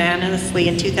adopted unanimously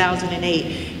in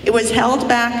 2008. It was held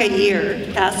back a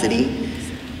year, Cassidy.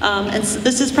 And so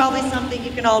this is probably something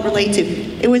you can all relate to.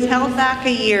 It was held back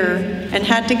a year and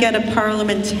had to get a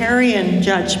parliamentarian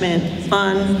judgment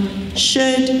on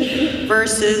should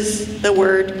versus the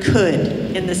word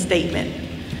could in the statement.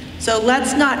 So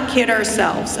let's not kid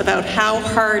ourselves about how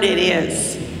hard it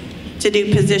is to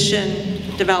do position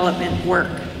development work.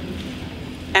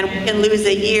 And we can lose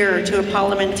a year to a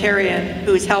parliamentarian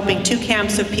who is helping two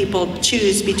camps of people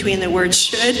choose between the word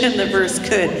should and the verse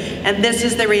could. And this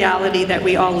is the reality that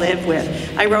we all live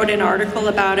with. I wrote an article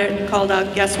about it called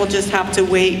Guess We'll Just Have to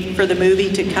Wait for the Movie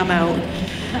to Come Out.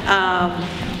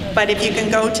 But if you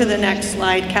can go to the next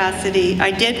slide, Cassidy,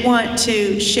 I did want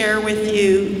to share with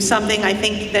you something I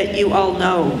think that you all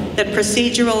know, that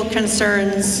procedural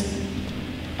concerns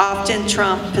often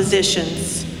trump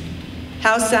positions.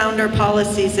 How sound are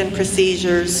policies and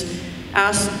procedures?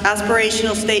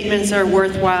 Aspirational statements are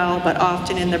worthwhile, but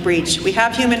often in the breach. We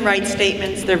have human rights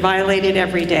statements, they're violated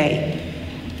every day.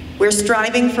 We're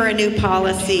striving for a new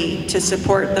policy to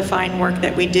support the fine work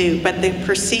that we do, but the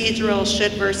procedural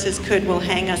should versus could will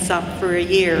hang us up for a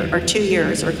year or 2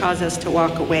 years or cause us to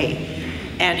walk away.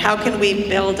 And how can we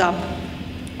build up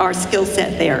our skill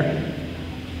set there?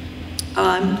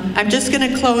 I'm just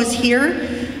gonna close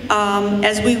here.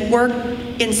 As we work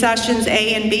in sessions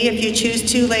A and B, if you choose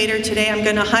to later today, I'm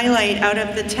going to highlight out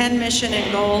of the 10 mission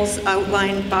and goals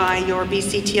outlined by your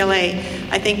BCTLA,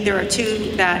 I think there are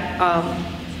 2 that,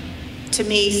 to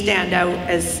me, stand out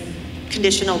as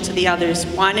conditional to the others.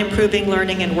 1, improving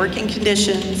learning and working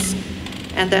conditions,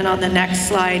 and then on the next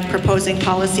slide, proposing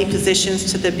policy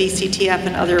positions to the BCTF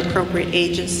and other appropriate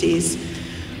agencies.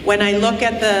 When I look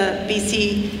at the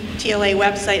BCTLA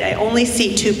website, I only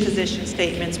see 2 position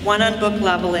statements, one on book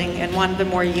leveling and one the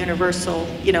more universal,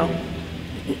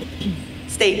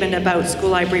 statement about school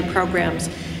library programs.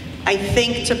 I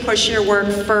think to push your work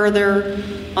further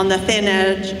on the thin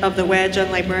edge of the wedge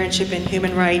on librarianship and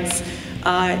human rights,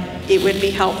 it would be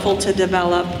helpful to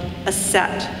develop a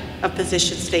set of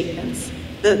position statements.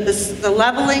 The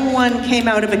leveling one came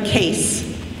out of a case.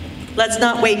 Let's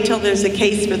not wait till there's a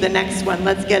case for the next one.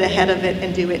 Let's get ahead of it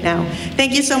and do it now.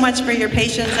 Thank you so much for your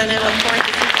patience, and I look forward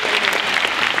to seeing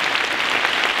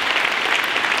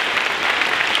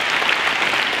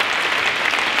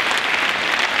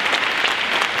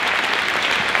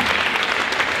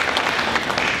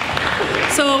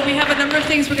you. So we have a number of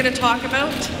things we're going to talk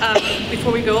about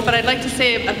before we go, but I'd like to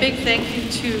say a big thank you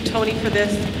to Toni for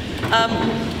this.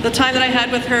 The time that I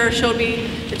had with her showed me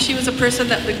that she was a person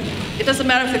that it doesn't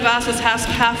matter if the glass is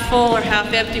half full or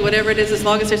half empty, whatever it is, as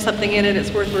long as there's something in it,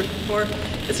 it's worth working for.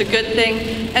 It's a good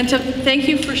thing. And to thank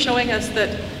you for showing us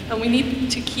that we need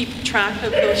to keep track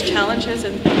of those challenges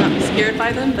and not be scared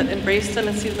by them, but embrace them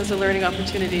and see them as a learning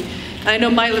opportunity. And I know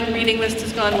my reading list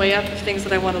has gone way up of things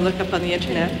that I want to look up on the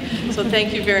internet. So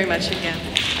thank you very much again.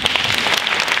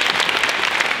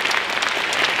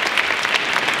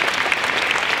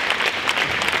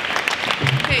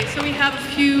 So we have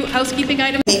a few housekeeping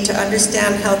items. We need to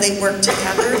understand how they work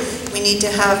together. We need to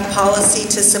have policy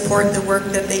to support the work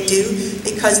that they do,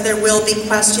 because there will be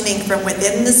questioning from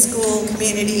within the school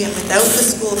community and without the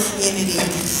school community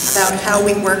about how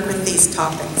we work with these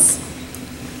topics.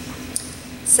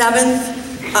 Seventh,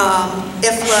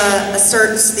 IFLA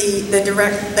asserts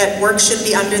that work should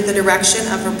be under the direction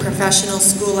of a professional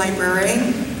school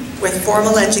librarian with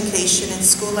formal education in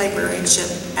school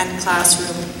librarianship and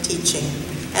classroom teaching.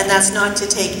 And that's not to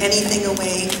take anything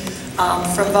away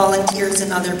from volunteers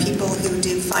and other people who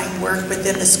do fine work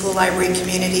within the school library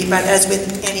community, but as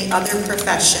with any other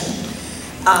profession,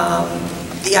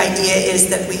 the idea is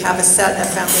that we have a set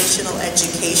of foundational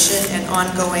education and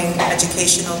ongoing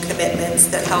educational commitments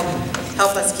that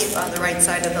help us keep on the right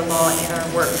side of the law in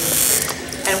our work.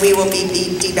 And we will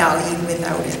be devalued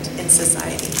without it in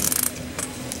society.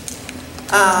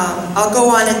 I'll go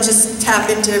on and just tap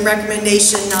into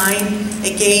recommendation 9.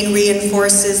 Again,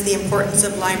 reinforces the importance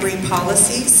of library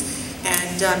policies.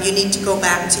 And you need to go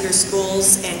back to your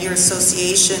schools and your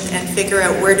association and figure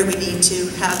out where do we need to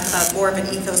have more of an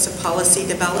ethos of policy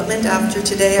development after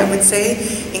today, I would say,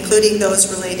 including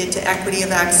those related to equity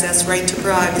of access, right to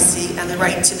privacy, and the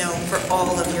right to know for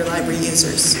all of your library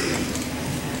users.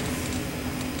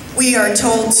 We are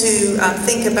told to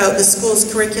think about the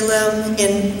school's curriculum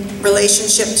in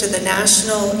relationship to the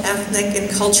national, ethnic, and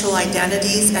cultural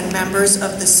identities and members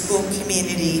of the school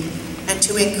community, and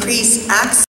to increase access